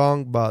if I'm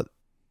wrong, but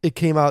it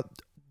came out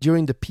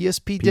during the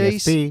PSP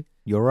days.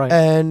 You're right.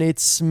 And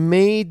it's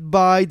made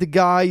by the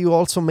guy who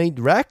also made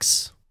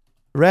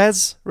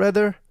Rez,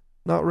 rather,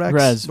 not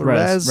Rex.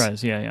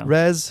 Rez, yeah.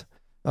 Rez.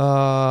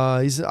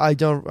 I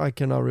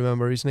cannot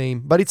remember his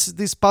name, but it's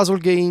this puzzle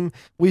game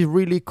with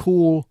really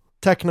cool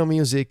techno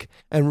music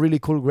and really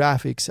cool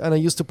graphics. And I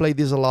used to play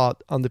this a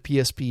lot on the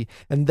PSP.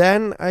 And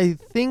then I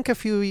think a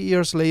few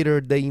years later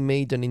they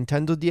made a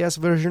Nintendo DS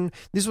version.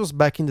 This was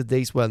back in the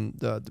days when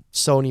the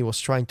Sony was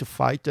trying to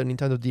fight the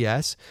Nintendo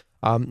DS.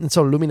 And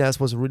so Lumines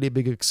was a really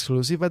big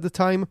exclusive at the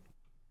time.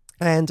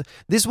 And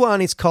this one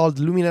is called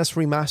Lumines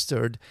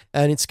Remastered,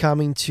 and it's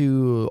coming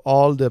to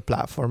all the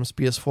platforms,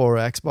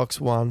 PS4, Xbox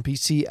One,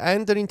 PC,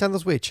 and the Nintendo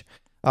Switch.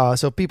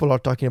 So people are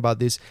talking about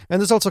this. And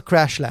there's also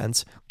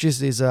Crashlands, which is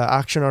this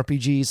action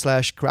RPG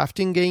 /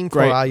 crafting game for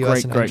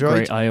iOS and Android.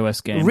 Great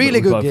iOS game. Really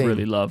that we good both game.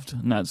 Really loved.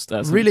 And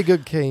that's really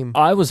good game.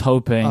 I was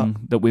hoping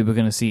that we were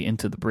going to see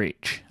Into the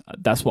Breach.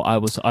 That's what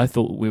I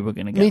thought we were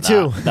going to get. Me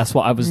too. That's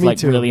what I was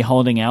really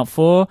holding out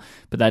for,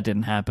 but that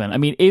didn't happen. I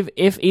mean,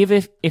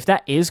 if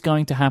that is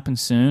going to happen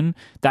soon,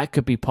 that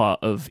could be part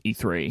of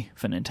E3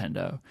 for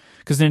Nintendo.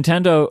 Because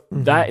Nintendo,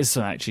 that is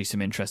actually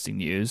some interesting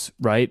news,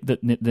 right?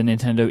 That the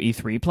Nintendo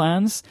E3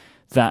 plans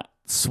that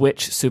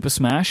Switch Super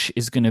Smash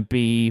is going to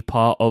be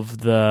part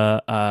of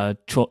the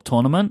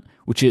tournament,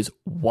 which is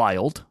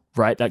wild,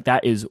 right? Like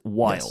that is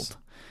wild. Yes.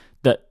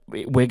 That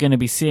we're going to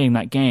be seeing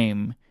that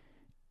game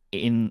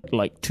in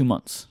like 2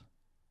 months.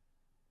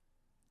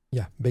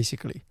 Yeah,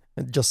 basically,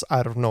 just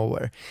out of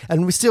nowhere,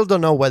 and we still don't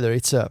know whether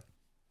it's a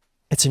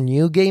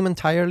new game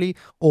entirely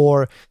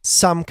or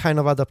some kind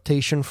of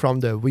adaptation from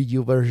the Wii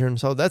U version.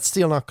 So that's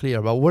still not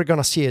clear, but we're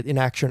gonna see it in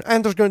action,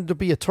 and there's going to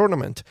be a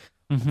tournament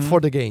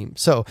for the game.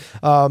 So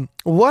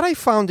what I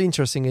found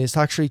interesting is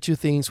actually two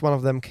things. One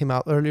of them came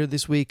out earlier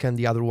this week, and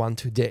the other one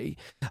today.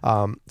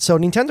 So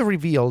Nintendo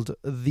revealed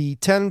the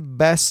 10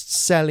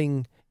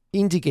 best-selling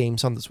indie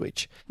games on the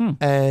Switch.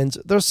 And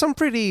there's some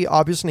pretty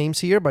obvious names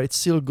here, but it's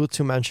still good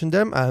to mention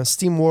them.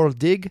 SteamWorld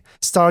Dig,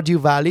 Stardew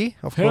Valley,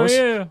 of course.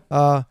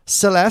 Yeah.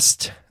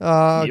 Celeste,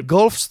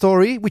 Golf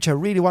Story, which I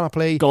really want to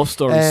play. Golf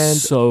Story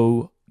is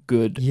so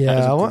good.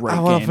 Yeah, I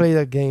want to play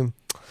that game.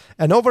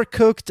 And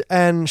Overcooked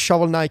and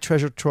Shovel Knight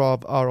Treasure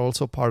Trove are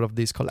also part of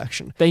this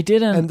collection. They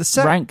didn't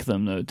rank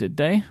them, though, did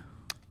they?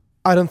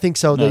 I don't think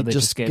so. No, they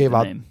just gave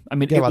out. Name. I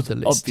mean, it was the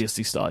list.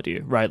 obviously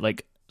Stardew, right?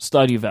 Like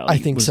Stardew Valley. I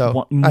think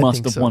so.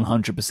 Must have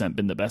 100%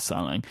 been the best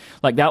selling.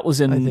 Like that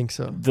was in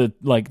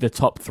the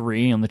top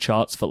 3 on the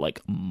charts for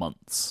like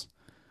months.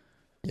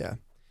 Yeah.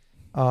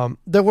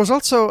 There was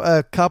also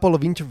a couple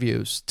of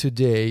interviews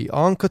today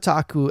on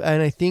Kotaku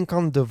and I think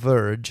on The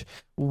Verge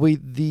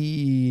with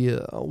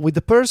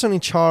the person in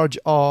charge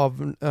of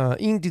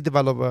indie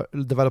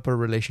developer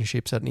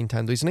relationships at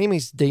Nintendo. His name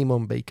is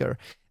Damon Baker,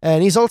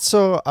 and he's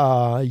also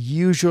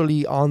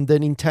usually on the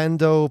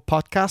Nintendo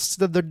podcasts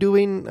that they're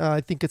doing. I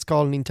think it's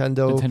called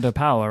Nintendo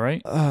Power,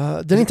 right?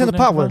 The Nintendo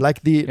Power,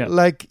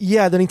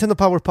 the Nintendo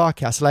Power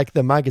podcast, like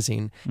the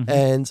magazine.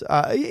 And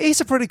he's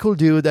a pretty cool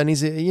dude, and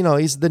he's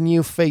the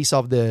new face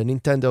of the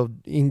Nintendo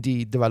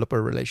indie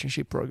developer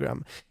relationship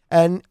program.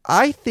 And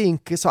I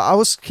think, so I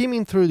was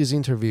skimming through this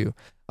interview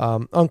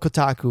on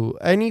Kotaku,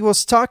 and he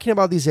was talking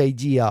about this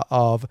idea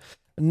of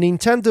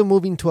Nintendo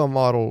moving to a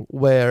model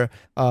where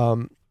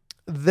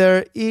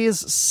there is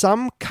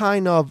some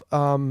kind of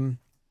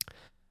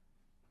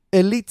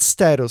elite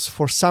status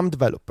for some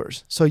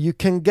developers. So you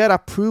can get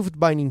approved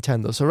by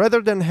Nintendo. So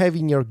rather than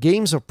having your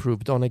games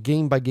approved on a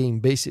game-by-game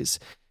basis,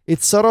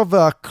 it's sort of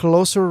a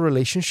closer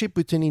relationship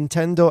between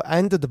Nintendo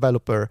and the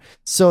developer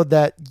so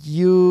that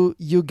you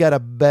get a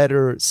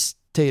better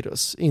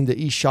status in the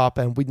eShop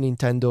and with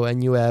Nintendo,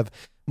 and you have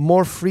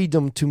more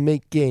freedom to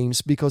make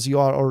games because you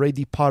are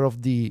already part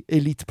of the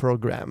elite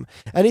program.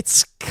 And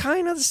it's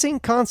kind of the same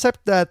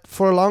concept that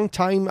for a long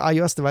time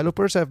iOS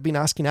developers have been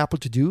asking Apple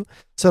to do,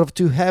 sort of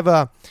to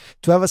have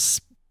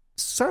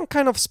some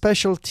kind of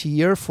special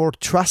tier for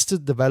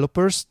trusted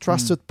developers,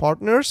 trusted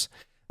partners,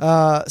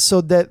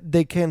 so that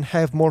they can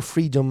have more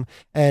freedom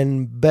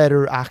and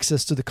better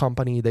access to the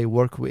company they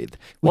work with.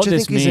 Which I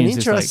think is an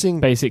interesting...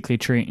 Like basically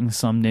treating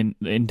some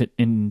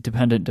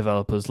independent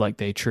developers like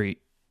they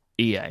treat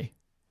EA,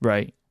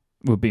 right?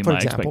 Would be my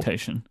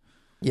expectation.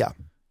 Yeah.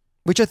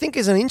 Which I think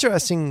is an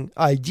interesting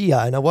idea,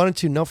 and I wanted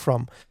to know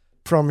from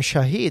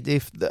Shahid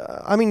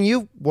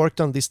you worked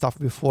on this stuff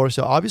before,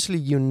 so obviously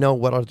you know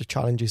what are the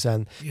challenges,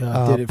 and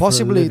I did it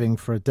possibly for a living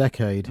for a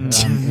decade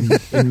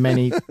in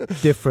many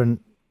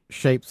different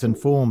shapes and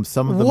forms.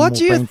 Some of them more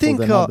painful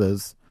than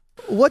others.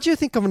 What do you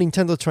think of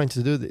Nintendo trying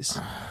to do this?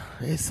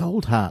 It's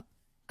old hat.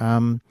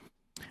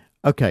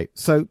 Okay,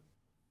 so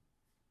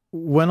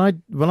when I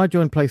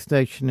joined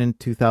PlayStation in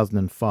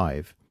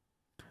 2005,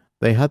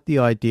 they had the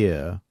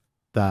idea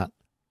that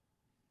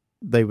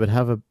they would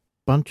have a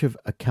bunch of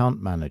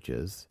account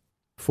managers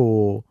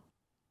for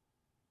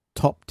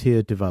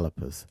top-tier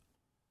developers.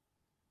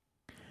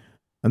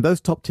 And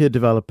those top-tier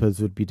developers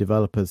would be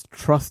developers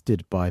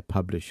trusted by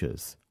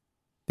publishers.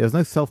 There's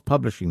no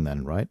self-publishing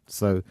then, right?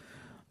 So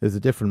there's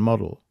a different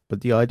model.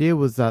 But the idea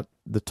was that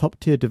the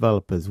top-tier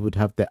developers would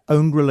have their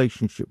own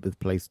relationship with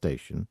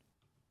PlayStation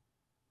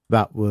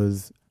that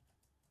was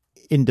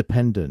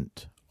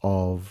independent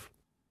of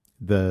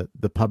the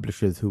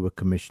publishers who were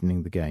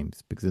commissioning the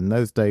games. Because in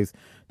those days,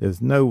 there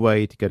was no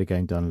way to get a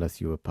game done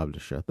unless you were a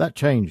publisher. That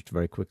changed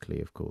very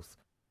quickly, of course.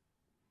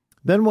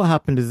 Then what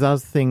happened is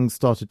as things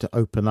started to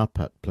open up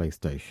at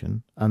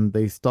PlayStation, and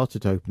they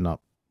started to open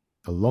up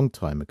a long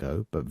time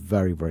ago, but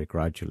very, very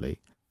gradually,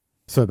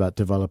 so that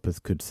developers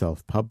could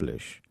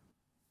self-publish,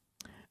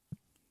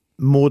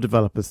 more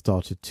developers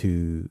started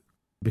to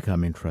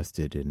become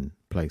interested in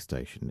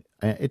PlayStation.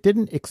 It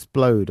didn't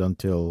explode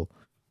until,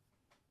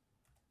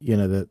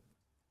 the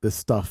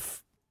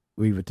stuff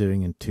we were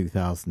doing in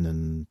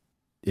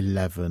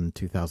 2011,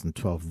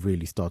 2012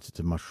 really started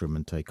to mushroom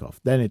and take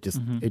off. Then it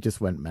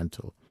just went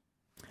mental.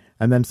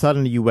 And then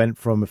suddenly you went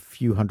from a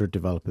few hundred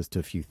developers to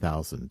a few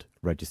thousand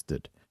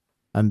registered.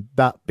 And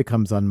that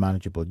becomes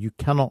unmanageable. You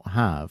cannot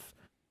have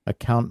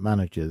account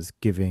managers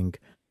giving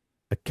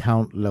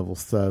account level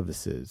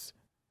services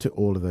to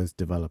all of those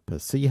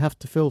developers. So you have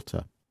to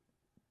filter,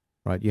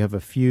 right? You have a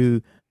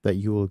few that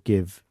you will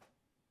give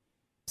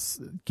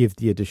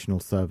the additional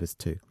service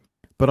to.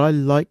 But I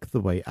like the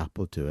way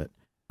Apple do it,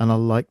 and I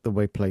like the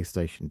way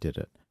PlayStation did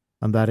it.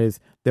 And that is,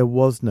 there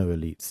was no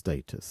elite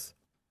status.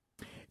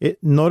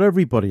 Not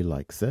everybody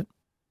likes it,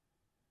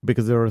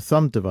 because there are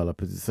some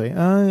developers who say,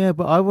 oh yeah,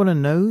 but I want to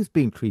know who's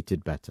being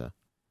treated better.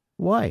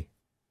 Why?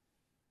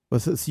 Well,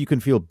 so you can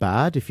feel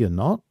bad if you're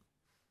not.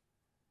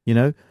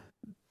 The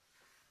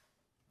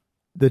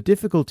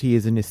difficulty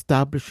is in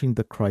establishing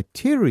the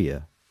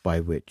criteria by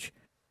which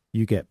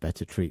you get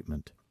better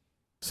treatment.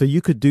 So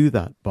you could do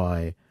that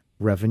by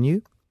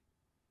revenue,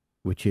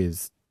 which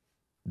is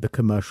the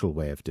commercial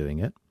way of doing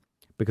it,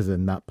 because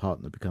then that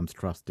partner becomes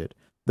trusted.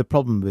 The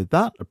problem with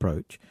that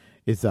approach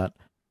is that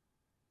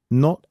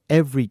not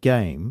every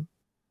game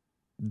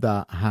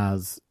that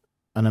has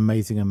an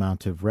amazing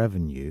amount of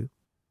revenue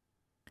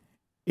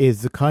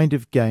is the kind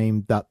of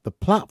game that the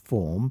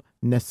platform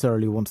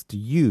necessarily wants to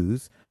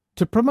use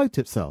to promote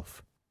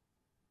itself.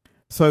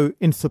 So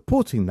in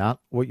supporting that,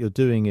 what you're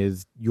doing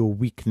is you're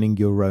weakening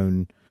your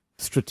own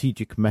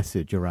strategic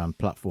message around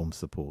platform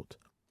support.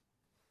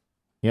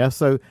 Yeah,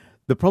 so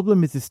the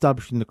problem is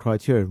establishing the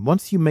criteria.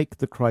 Once you make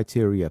the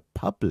criteria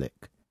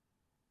public,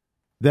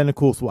 then of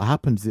course what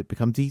happens is it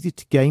becomes easy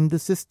to game the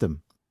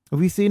system. Have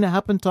we seen it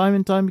happen time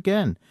and time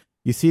again?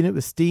 You've seen it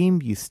with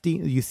Steam, you've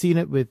seen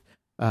it with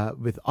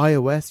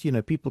iOS. You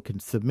know, people can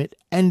submit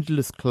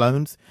endless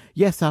clones.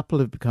 Yes, Apple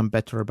have become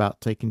better about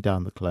taking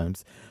down the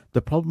clones.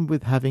 The problem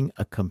with having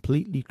a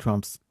completely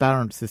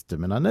transparent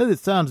system, and I know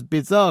this sounds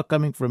bizarre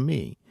coming from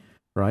me,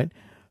 right?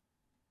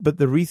 But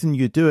the reason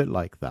you do it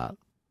like that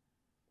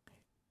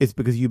is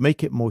because you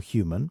make it more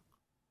human.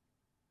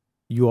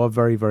 You are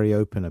very, very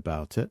open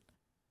about it.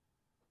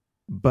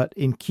 But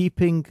in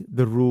keeping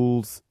the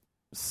rules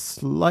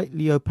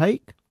slightly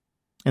opaque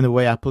in the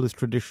way Apple has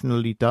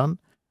traditionally done,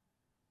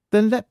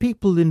 then let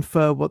people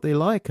infer what they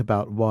like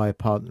about why a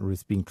partner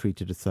is being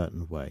treated a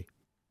certain way.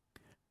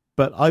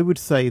 But I would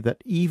say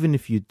that even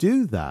if you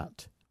do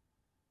that,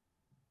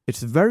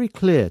 it's very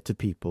clear to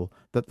people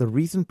that the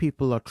reason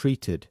people are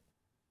treated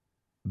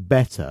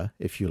better,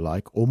 if you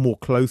like, or more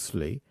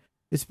closely,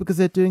 is because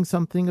they're doing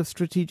something of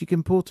strategic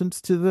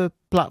importance to the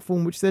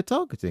platform which they're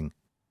targeting.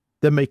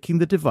 They're making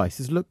the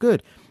devices look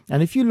good.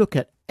 And if you look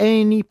at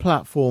any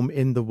platform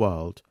in the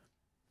world,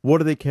 what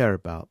do they care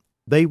about?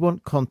 They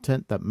want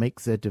content that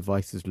makes their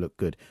devices look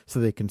good so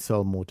they can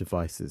sell more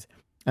devices.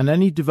 And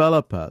any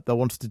developer that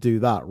wants to do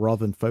that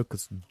rather than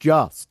focus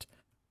just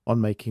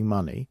on making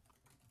money,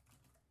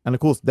 and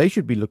of course they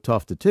should be looked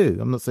after too,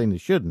 I'm not saying they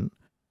shouldn't,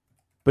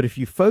 but if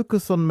you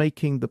focus on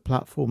making the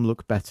platform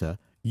look better,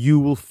 you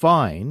will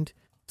find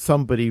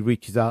somebody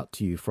reaches out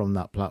to you from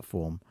that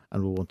platform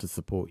and will want to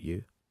support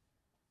you.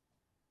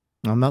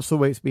 And that's the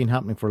way it's been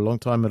happening for a long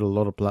time at a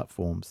lot of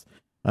platforms.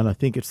 And I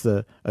think it's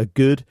a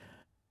good,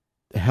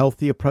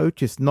 healthy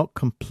approach. It's not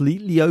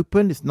completely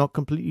open. It's not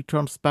completely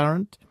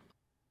transparent.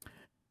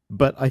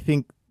 But I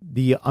think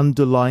the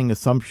underlying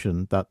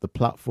assumption that the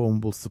platform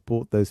will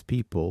support those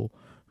people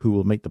who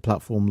will make the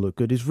platform look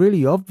good is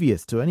really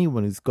obvious to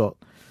anyone who's got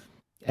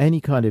any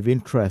kind of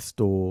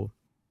interest or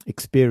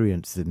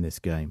experience in this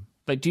game.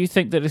 Like, do you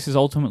think that this is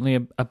ultimately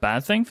a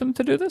bad thing for them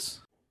to do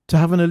this? To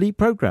have an elite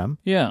program?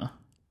 Yeah.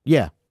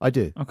 Yeah, I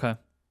do. Okay.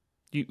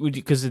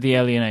 Because of the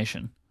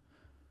alienation?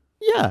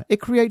 Yeah, it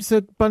creates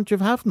a bunch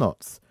of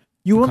have-nots.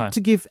 You want to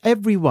give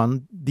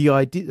everyone the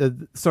idea...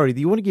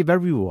 you want to give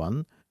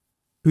everyone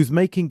who's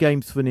making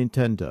games for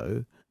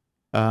Nintendo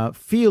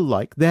feel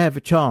like they have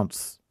a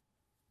chance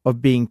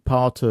of being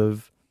part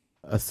of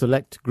a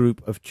select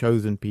group of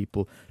chosen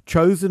people,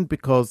 chosen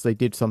because they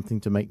did something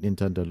to make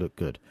Nintendo look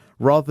good,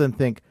 rather than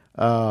think,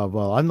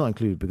 well, I'm not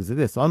included because of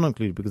this, I'm not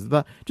included because of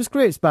that. Just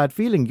creates bad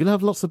feeling. You'll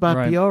have lots of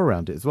bad PR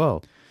around it as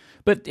well.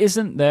 But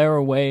isn't there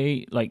a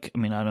way, like, I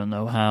mean, I don't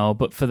know how,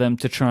 but for them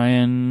to try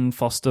and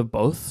foster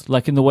both,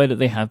 like in the way that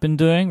they have been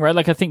doing, right?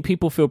 Like, I think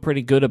people feel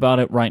pretty good about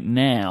it right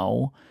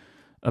now,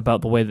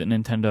 about the way that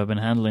Nintendo have been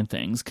handling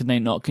things. Can they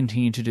not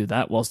continue to do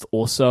that whilst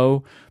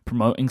also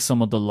promoting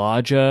some of the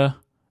larger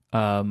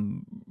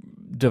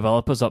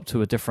developers up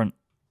to a different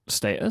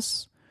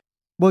status?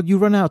 Well, you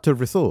run out of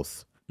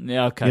resource.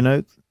 Yeah, okay. You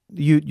know,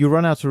 you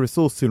run out of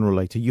resource sooner or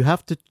later. You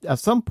have to, at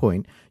some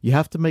point, you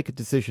have to make a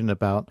decision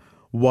about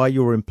why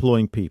you're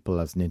employing people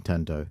as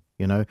Nintendo.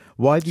 You know,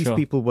 why are these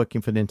people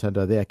working for Nintendo?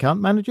 Are they account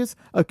managers?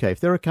 Okay,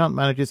 if they're account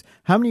managers,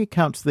 how many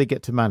accounts do they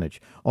get to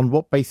manage? On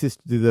what basis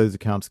do those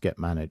accounts get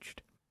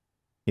managed?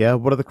 Yeah,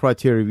 what are the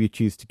criteria we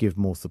choose to give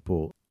more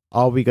support?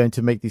 Are we going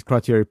to make these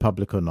criteria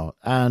public or not?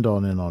 And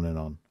on and on and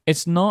on.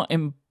 It's not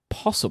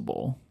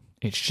impossible.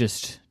 It's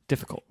just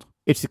difficult.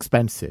 It's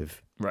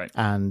expensive. Right.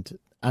 And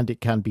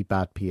it can be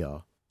bad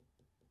PR.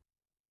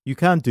 You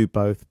can do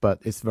both, but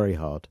it's very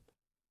hard.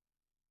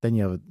 Then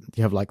you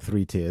have like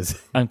 3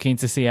 tiers. I'm keen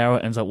to see how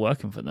it ends up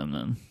working for them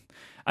then.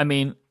 I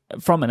mean,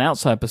 from an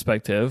outside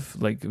perspective,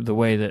 like the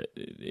way that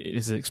it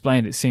is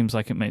explained, it seems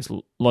like it makes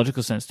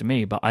logical sense to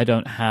me, but I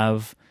don't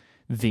have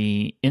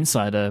the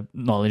insider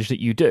knowledge that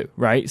you do,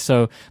 right?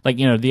 So, like,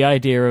 you know, the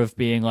idea of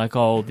being like,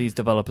 oh, these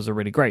developers are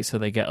really great, so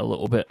they get a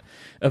little bit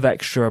of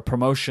extra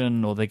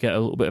promotion or they get a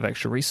little bit of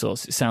extra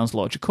resource, it sounds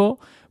logical,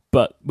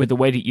 but with the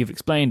way that you've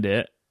explained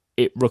it,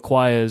 it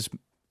requires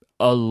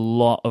a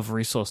lot of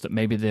resource that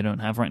maybe they don't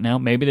have right now.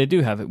 Maybe they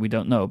do have it, we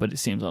don't know, but it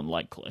seems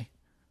unlikely.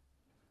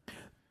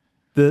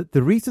 The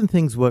reason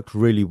things worked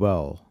really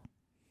well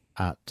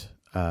at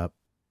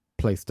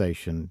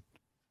PlayStation,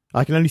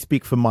 I can only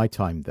speak for my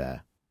time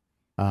there,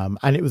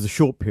 and it was a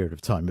short period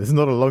of time. It's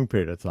not a long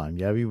period of time.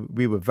 Yeah,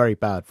 we were very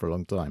bad for a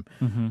long time.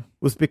 Mm-hmm.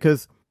 Was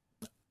because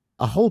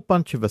a whole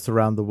bunch of us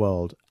around the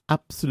world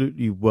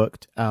absolutely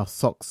worked our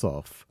socks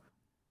off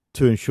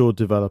to ensure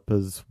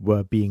developers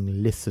were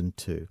being listened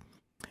to.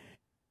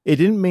 It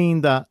didn't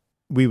mean that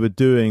we were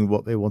doing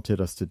what they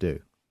wanted us to do.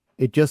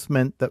 It just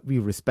meant that we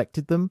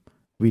respected them,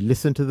 we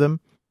listened to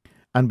them,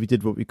 and we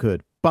did what we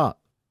could. But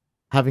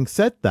having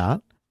said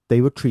that,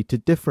 they were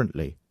treated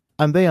differently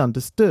and they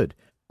understood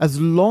as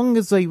long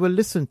as they were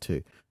listened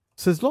to.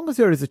 So as long as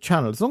there is a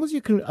channel, as long as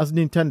you can, as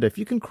Nintendo, if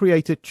you can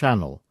create a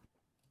channel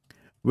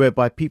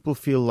whereby people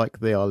feel like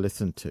they are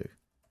listened to,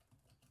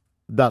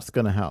 that's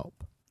going to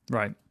help.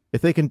 Right.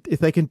 If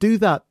they can do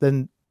that,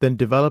 then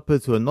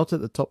developers who are not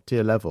at the top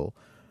tier level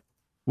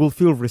will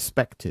feel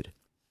respected.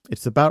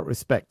 It's about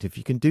respect. If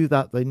you can do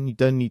that, then you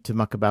don't need to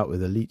muck about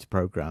with elite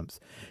programs.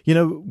 You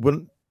know,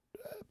 when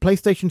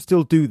PlayStation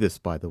still do this,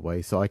 by the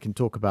way, so I can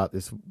talk about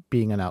this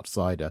being an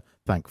outsider,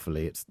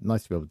 thankfully. It's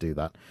nice to be able to do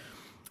that.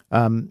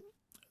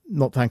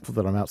 Not thankful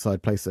that I'm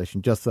outside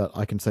PlayStation, just that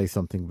I can say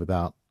something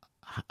without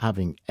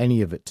having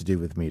any of it to do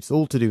with me. It's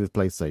all to do with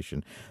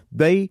PlayStation.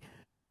 They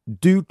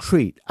do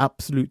treat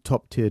absolute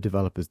top tier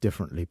developers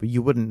differently, but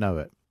you wouldn't know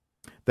it.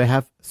 They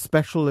have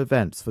special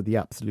events for the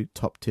absolute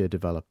top tier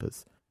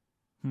developers.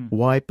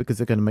 Why? Because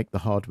they're going to make the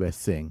hardware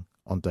sing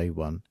on day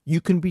one. You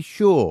can be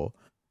sure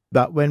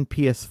that when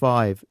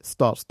PS5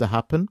 starts to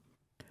happen,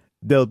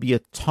 there'll be a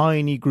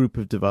tiny group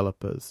of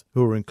developers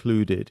who are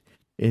included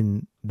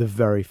in the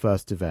very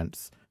first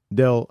events.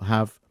 They'll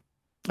have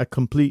a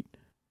complete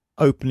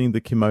opening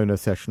the kimono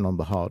session on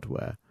the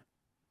hardware,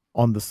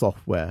 on the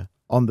software,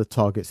 on the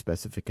target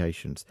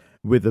specifications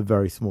with a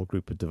very small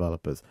group of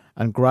developers.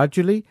 And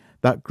gradually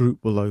that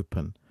group will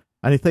open.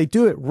 And if they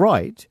do it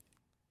right,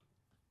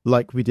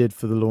 like we did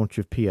for the launch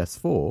of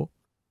PS4,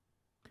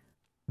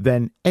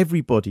 then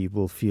everybody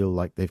will feel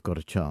like they've got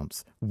a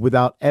chance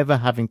without ever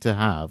having to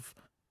have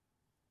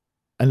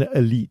an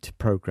elite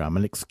program,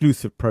 an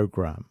exclusive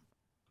program,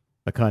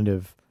 a kind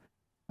of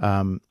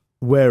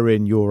we're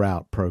in, you're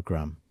out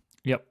program.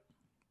 Yep.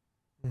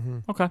 Mm-hmm.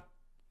 Okay.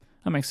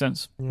 That makes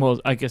sense. Yeah. Well,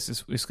 I guess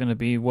it's going to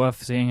be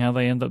worth seeing how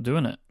they end up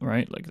doing it,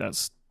 right? Like,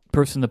 that's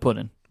proof's in the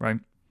pudding, right?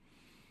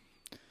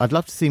 I'd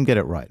love to see him get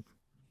it right.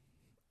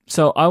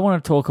 So I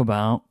want to talk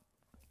about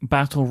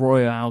Battle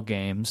Royale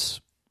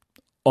games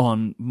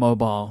on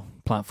mobile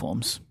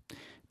platforms,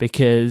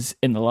 because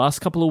in the last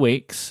couple of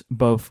weeks,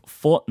 both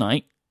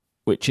Fortnite,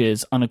 which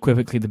is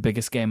unequivocally the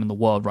biggest game in the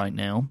world right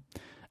now,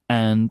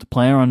 and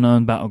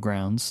PlayerUnknown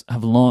Battlegrounds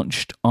have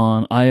launched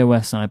on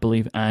iOS and I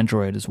believe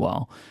Android as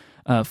well.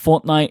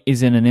 Fortnite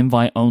is in an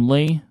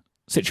invite-only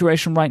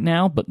situation right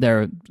now, but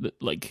there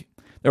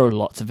are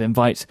lots of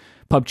invites.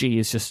 PUBG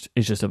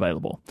is just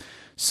available.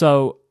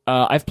 So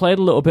I've played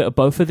a little bit of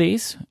both of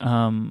these,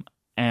 and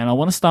I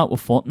want to start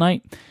with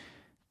Fortnite.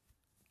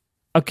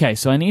 Okay,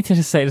 so I need to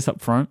just say this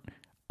up front.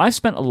 I've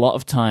spent a lot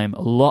of time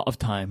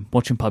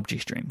watching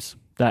PUBG streams.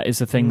 That is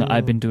the thing that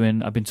I've been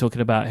doing. I've been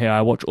talking about here.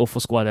 I watch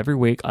Awful Squad every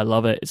week. I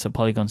love it. It's a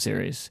Polygon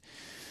series.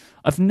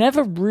 I've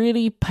never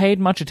really paid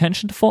much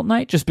attention to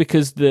Fortnite just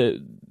because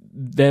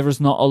there is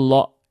not a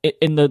lot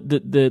in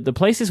the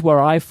places where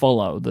I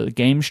follow, the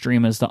game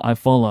streamers that I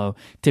follow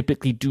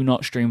typically do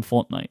not stream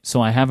Fortnite.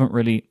 So I haven't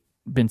really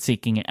been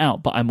seeking it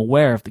out, but I'm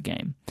aware of the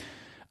game.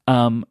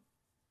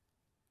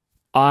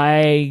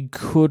 I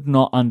could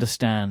not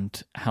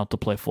understand how to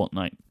play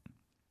Fortnite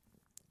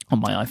on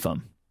my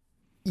iPhone.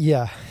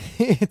 Yeah,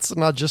 it's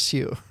not just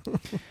you.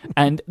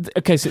 And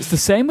okay, so it's the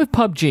same with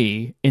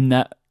PUBG in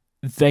that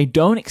they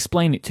don't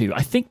explain it to you.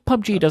 I think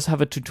PUBG does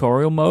have a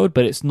tutorial mode,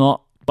 but it's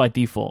not by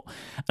default.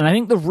 And I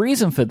think the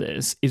reason for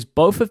this is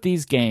both of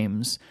these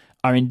games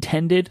are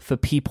intended for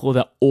people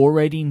that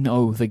already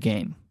know the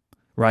game,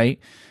 right?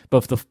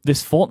 Both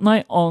this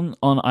Fortnite on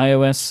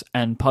iOS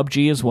and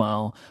PUBG as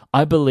well,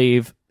 I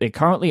believe they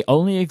currently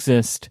only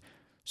exist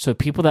so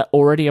people that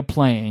already are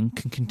playing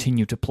can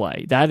continue to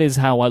play. That is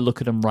how I look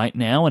at them right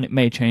now, and it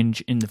may change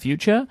in the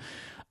future.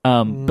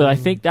 But I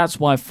think that's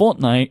why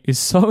Fortnite is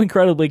so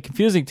incredibly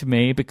confusing to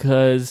me,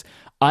 because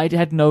I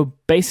had no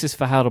basis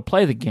for how to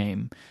play the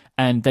game,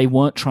 and they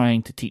weren't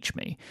trying to teach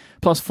me.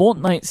 Plus,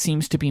 Fortnite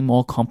seems to be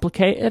more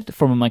complicated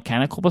from a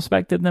mechanical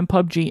perspective than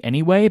PUBG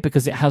anyway,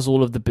 because it has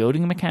all of the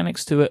building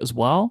mechanics to it as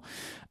well.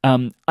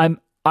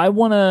 I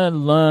want to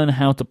learn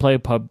how to play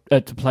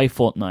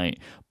Fortnite,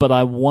 but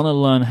I want to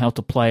learn how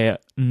to play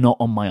it not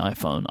on my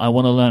iPhone. I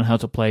want to learn how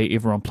to play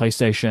either on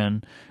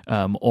PlayStation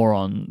or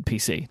on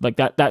PC. Like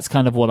that's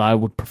kind of what I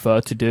would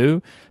prefer to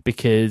do,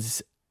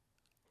 because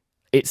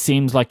it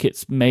seems like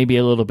it's maybe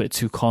a little bit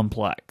too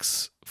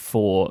complex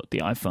for the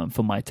iPhone,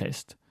 for my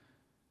taste.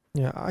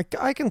 Yeah,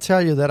 I can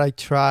tell you that I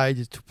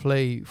tried to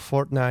play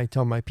Fortnite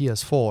on my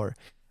PS4,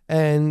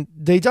 and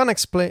they don't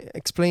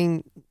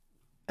explain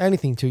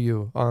anything to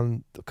you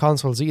on the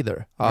consoles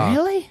either.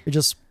 Really?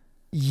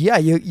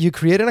 You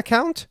create an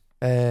account,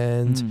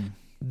 and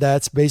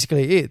that's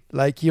basically it.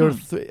 Like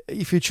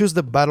if you choose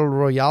the Battle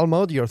Royale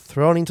mode, you're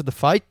thrown into the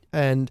fight,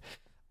 and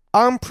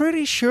I'm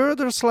pretty sure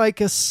there's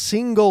like a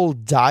single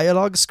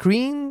dialogue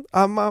screen.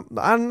 I'm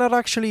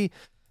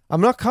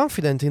not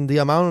confident in the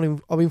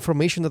amount of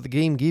information that the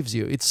game gives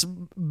you. It's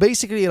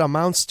basically, it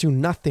amounts to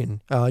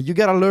nothing. You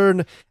gotta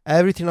learn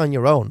everything on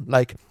your own.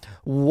 Like,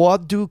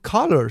 what do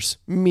colors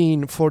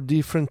mean for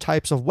different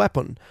types of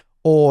weapon?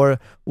 Or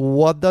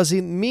what does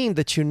it mean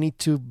that you need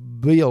to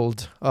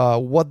build?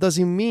 What does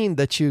it mean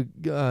that you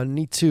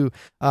need to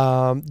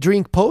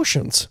drink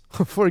potions?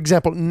 For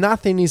example,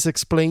 nothing is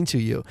explained to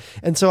you.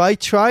 And so I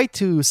try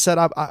to set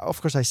up, of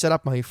course, I set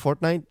up my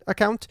Fortnite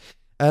account,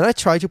 and I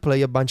try to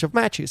play a bunch of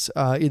matches,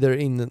 either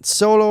in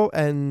solo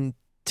and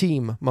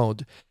team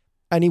mode.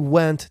 And it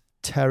went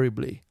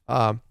terribly.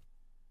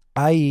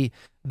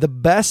 The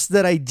best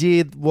that I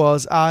did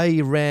was I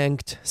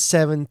ranked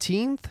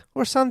 17th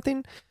or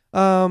something.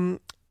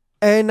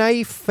 And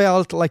I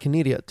felt like an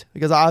idiot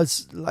because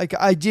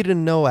I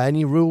didn't know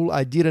any rule.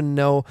 I didn't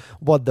know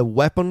what the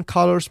weapon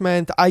colors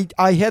meant.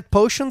 I had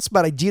potions,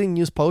 but I didn't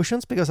use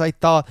potions because I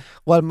thought,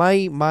 well,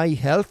 my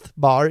health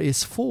bar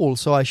is full,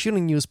 so I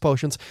shouldn't use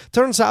potions.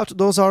 Turns out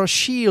those are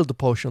shield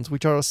potions,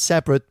 which are a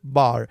separate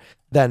bar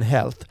than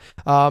health.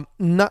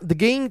 The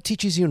game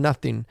teaches you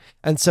nothing.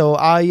 And so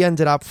I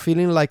ended up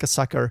feeling like a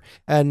sucker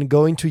and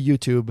going to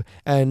YouTube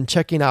and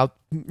checking out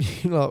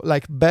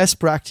like best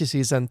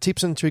practices and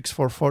tips and tricks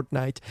for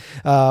Fortnite,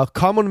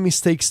 common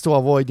mistakes to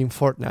avoid in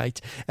Fortnite.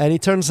 And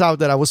it turns out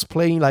that I was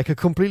playing like a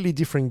completely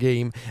different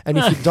game. And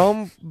if you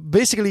don't,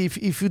 basically,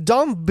 if you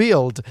don't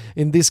build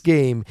in this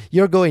game,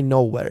 you're going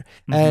nowhere.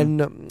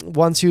 And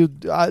once you,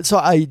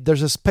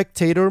 there's a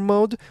spectator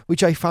mode,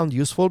 which I found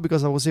useful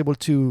because I was able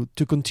to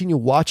continue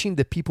watching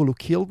the people who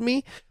killed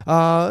me,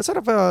 sort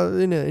of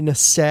in a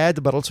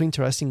sad but also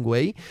interesting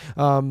way.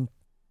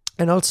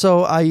 And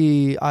also, I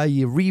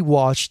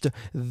rewatched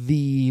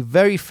the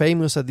very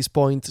famous at this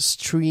point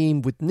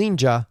stream with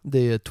Ninja,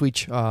 the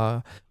Twitch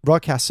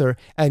broadcaster,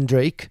 and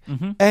Drake.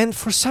 And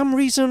for some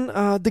reason,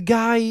 the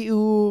guy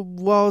who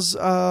was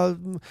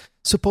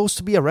supposed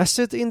to be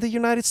arrested in the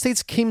United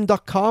States,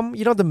 Kim.com,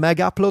 the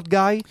mega upload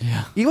guy,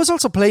 he was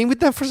also playing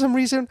with them for some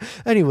reason.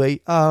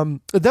 Anyway,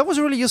 that was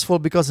really useful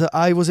because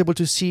I was able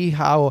to see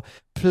how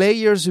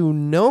players who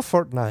know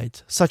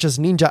Fortnite, such as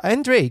Ninja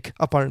and Drake,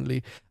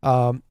 apparently,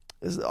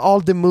 all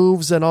the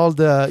moves and all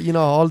the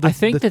I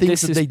think the that things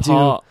this that is they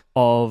part do.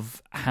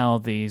 of how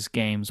these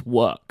games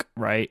work,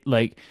 right?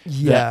 Like,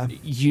 Yeah.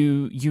 that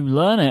you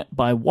learn it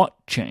by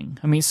watching.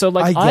 I mean, so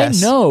like I I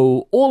guess.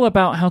 know all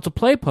about how to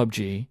play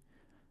PUBG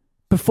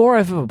before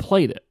I've ever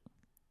played it,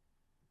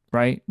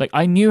 right? Like,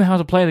 I knew how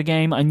to play the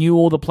game. I knew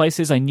all the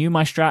places. I knew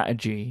my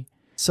strategy.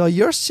 So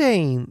you're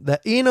saying that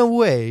in a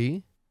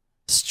way,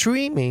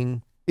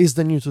 streaming is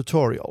the new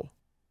tutorial.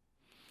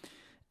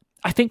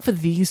 I think for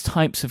these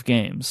types of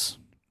games,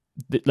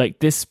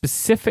 like this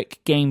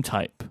specific game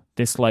type,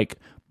 this like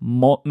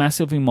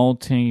massively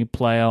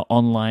multiplayer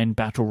online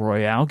battle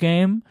royale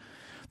game,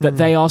 that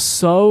they are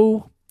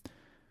so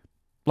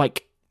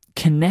like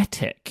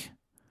kinetic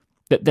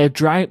that they're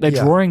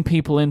drawing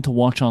people in to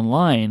watch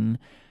online,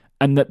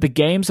 and that the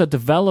games are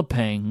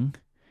developing.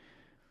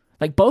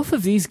 Like, both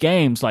of these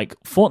games, like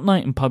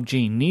Fortnite and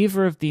PUBG,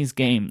 neither of these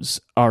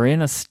games are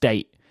in a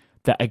state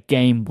that a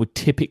game would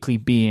typically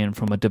be in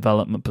from a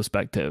development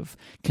perspective,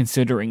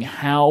 considering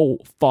how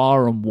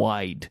far and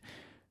wide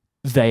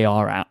they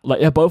are out.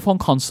 Like, they're both on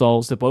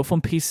consoles, they're both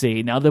on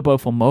PC, now they're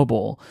both on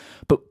mobile,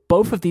 but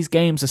both of these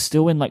games are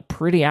still in like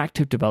pretty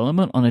active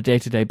development on a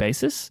day-to-day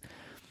basis.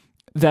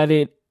 That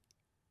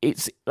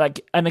it's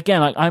like, and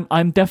again, like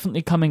I'm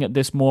definitely coming at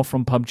this more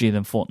from PUBG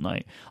than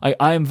Fortnite.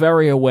 I am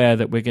very aware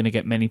that we're going to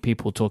get many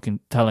people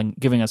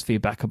giving us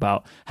feedback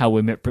about how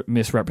we're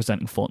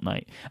misrepresenting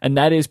Fortnite, and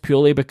that is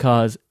purely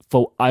because,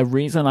 for a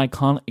reason I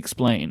can't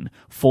explain,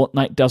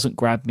 Fortnite doesn't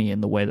grab me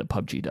in the way that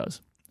PUBG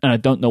does, and I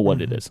don't know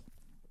what it is.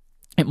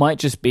 It might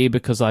just be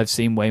because I've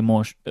seen way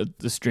more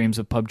the streams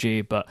of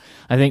PUBG, but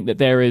I think that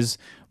there is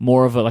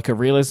more of a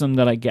realism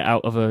that I get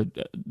out of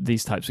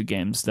these types of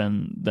games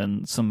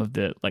than some of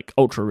the like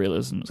ultra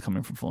realism that's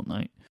coming from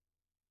Fortnite.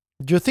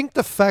 Do you think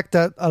the fact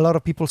that a lot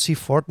of people see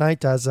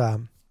Fortnite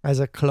as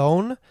a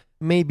clone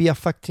may be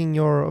affecting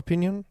your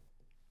opinion?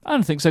 I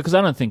don't think so, because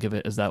I don't think of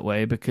it as that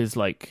way, because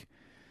like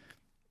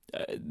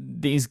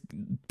these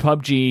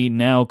PUBG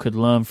now could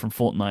learn from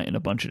Fortnite in a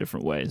bunch of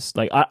different ways.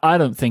 Like, I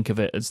don't think of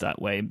it as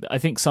that way. I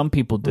think some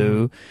people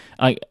do.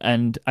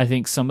 And I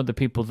think some of the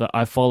people that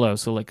I follow,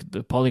 so like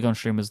the Polygon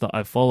streamers that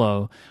I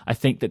follow, I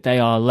think that they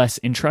are less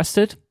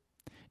interested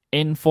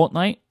in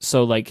Fortnite.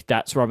 So like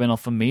that's rubbing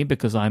off on me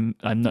because I'm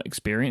not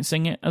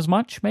experiencing it as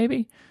much,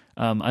 maybe.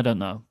 I don't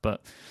know.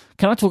 But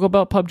can I talk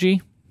about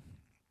PUBG?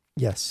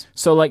 Yes.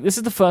 So, like, this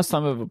is the first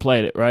time I've ever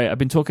played it, right? I've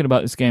been talking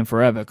about this game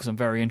forever because I'm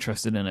very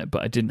interested in it,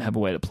 but I didn't have a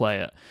way to play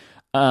it.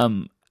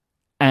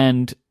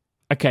 And,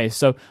 okay,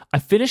 so I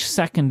finished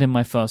second in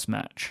my first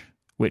match,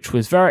 which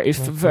was third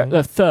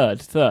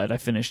I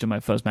finished in my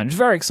first match. It was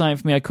very exciting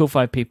for me. I killed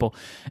 5 people.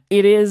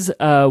 It is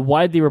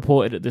widely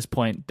reported at this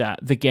point that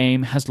the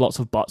game has lots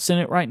of bots in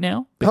it right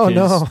now.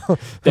 Because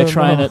they're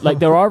trying to, like,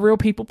 there are real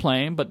people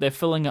playing, but they're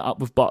filling it up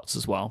with bots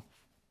as well.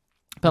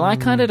 But I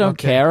kind of don't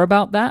care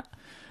about that.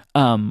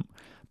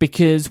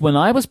 Because when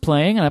I was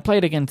playing, and I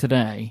played again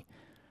today,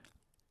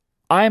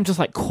 I am just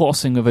like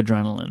coursing with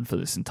adrenaline for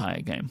this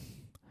entire game.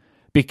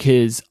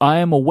 Because I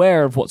am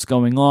aware of what's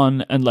going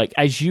on, and like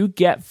as you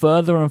get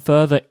further and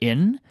further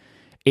in,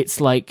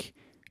 it's like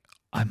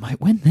I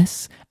might win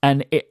this.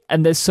 And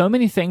there's so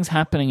many things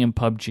happening in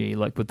PUBG,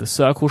 like with the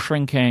circle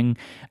shrinking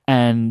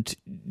and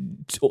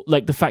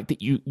like the fact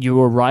that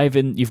you arrive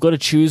in, you've got to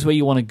choose where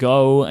you want to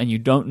go and you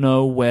don't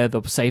know where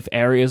the safe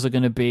areas are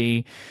going to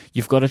be.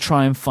 You've got to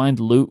try and find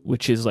loot,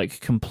 which is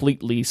like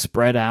completely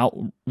spread out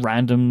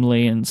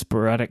randomly and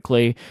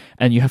sporadically.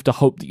 And you have to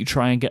hope that you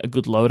try and get a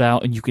good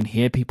loadout and you can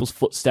hear people's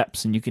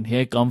footsteps and you can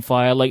hear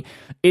gunfire. Like,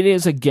 it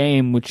is a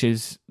game which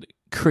is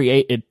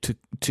created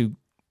to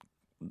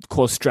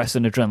cause stress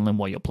and adrenaline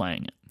while you're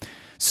playing it.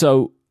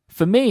 So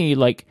for me,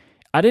 like,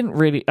 I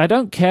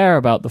don't care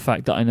about the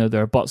fact that I know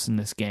there are bots in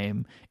this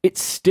game.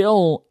 It's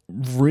still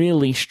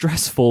really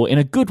stressful in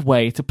a good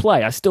way to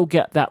play. I still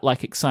get that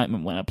like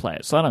excitement when I play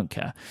it, so I don't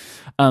care.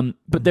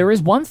 But there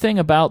is one thing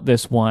about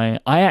this why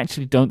I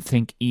actually don't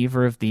think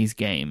either of these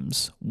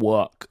games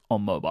work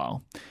on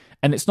mobile.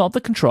 And it's not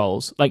the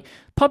controls. Like,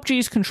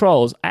 PUBG's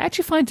controls I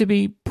actually find to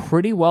be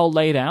pretty well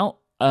laid out.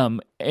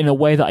 In a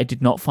way that I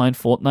did not find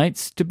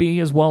Fortnite's to be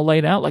as well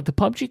laid out. Like, the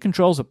PUBG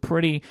controls are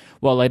pretty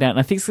well laid out, and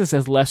I think it's because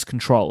there's less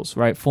controls,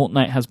 right?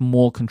 Fortnite has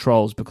more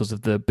controls because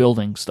of the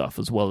building stuff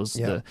as well as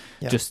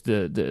just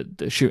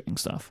the shooting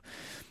stuff.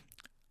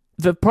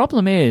 The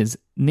problem is,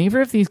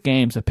 neither of these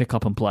games are pick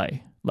up and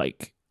play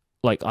like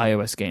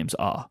iOS games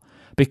are.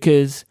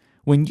 Because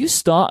when you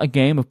start a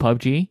game of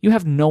PUBG, you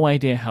have no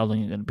idea how long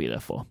you're going to be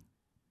there for.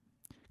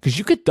 Because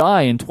you could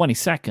die in 20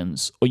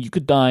 seconds, or you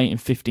could die in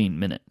 15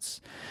 minutes.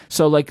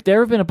 So, like,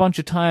 there have been a bunch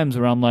of times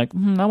where I'm like, I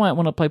might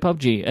want to play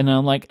PUBG. And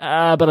I'm like,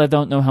 but I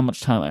don't know how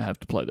much time I have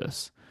to play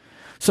this.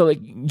 So, like,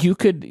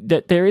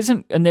 there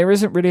isn't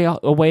really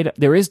a way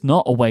there is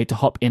not a way to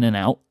hop in and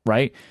out,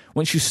 right?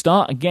 Once you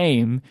start a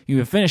game, you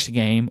have finished the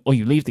game, or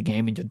you leave the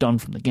game and you're done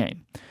from the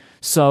game.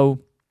 So,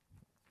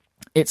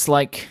 it's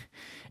like,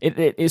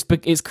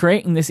 it's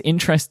creating this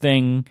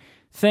interesting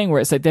thing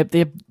where it's like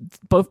they're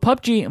both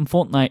PUBG and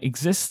Fortnite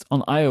exist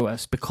on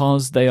iOS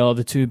because they are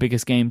the two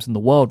biggest games in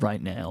the world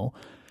right now,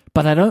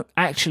 but I don't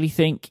actually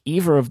think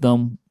either of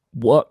them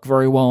work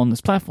very well on this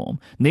platform.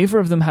 Neither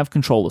of them have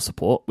controller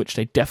support, which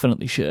they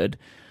definitely should.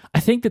 I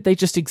think that they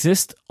just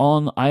exist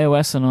on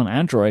iOS and on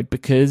Android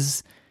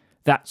because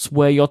that's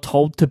where you're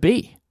told to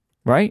be,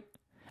 right?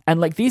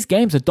 And like, these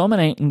games are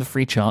dominating the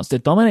free charts, they're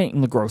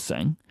dominating the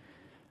grossing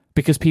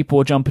because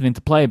people are jumping into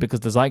play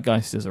because the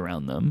zeitgeist is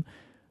around them.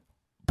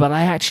 But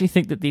I actually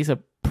think that these are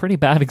pretty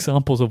bad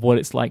examples of what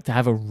it's like to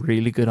have a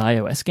really good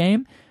iOS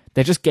game.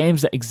 They're just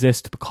games that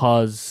exist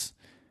because,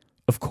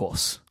 of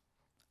course.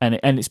 And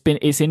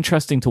it's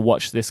interesting to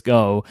watch this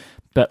go.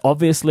 But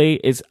obviously,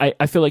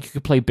 I feel like you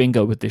could play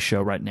bingo with this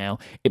show right now.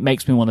 It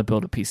makes me want to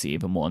build a PC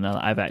even more now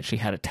that I've actually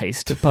had a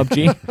taste of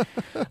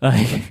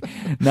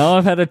PUBG. Now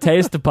I've had a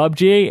taste of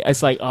PUBG.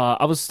 It's like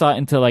I was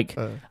starting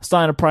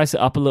to price it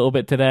up a little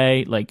bit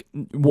today. Like,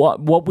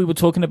 what we were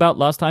talking about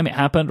last time it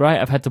happened, right?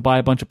 I've had to buy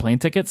a bunch of plane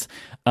tickets.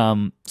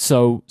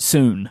 So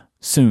soon.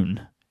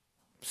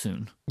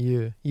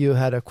 You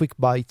had a quick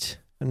bite.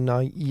 And now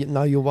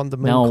you want the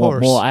main course.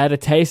 course. Well, I had a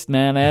taste,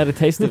 man. I had a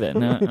taste of it.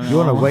 No, you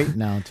want to wait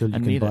now until you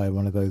can buy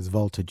one of those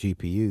Volta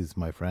GPUs,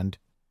 my friend.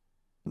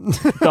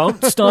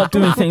 Don't start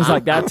doing things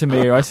like that to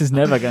me, or this is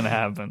never going to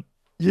happen.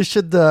 You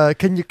should.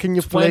 Can you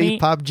play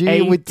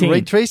PUBG with ray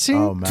tracing?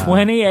 Oh, man.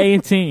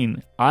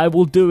 2018. I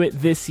will do it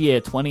this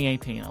year.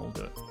 2018. I will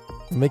do it.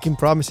 Making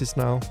promises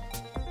now.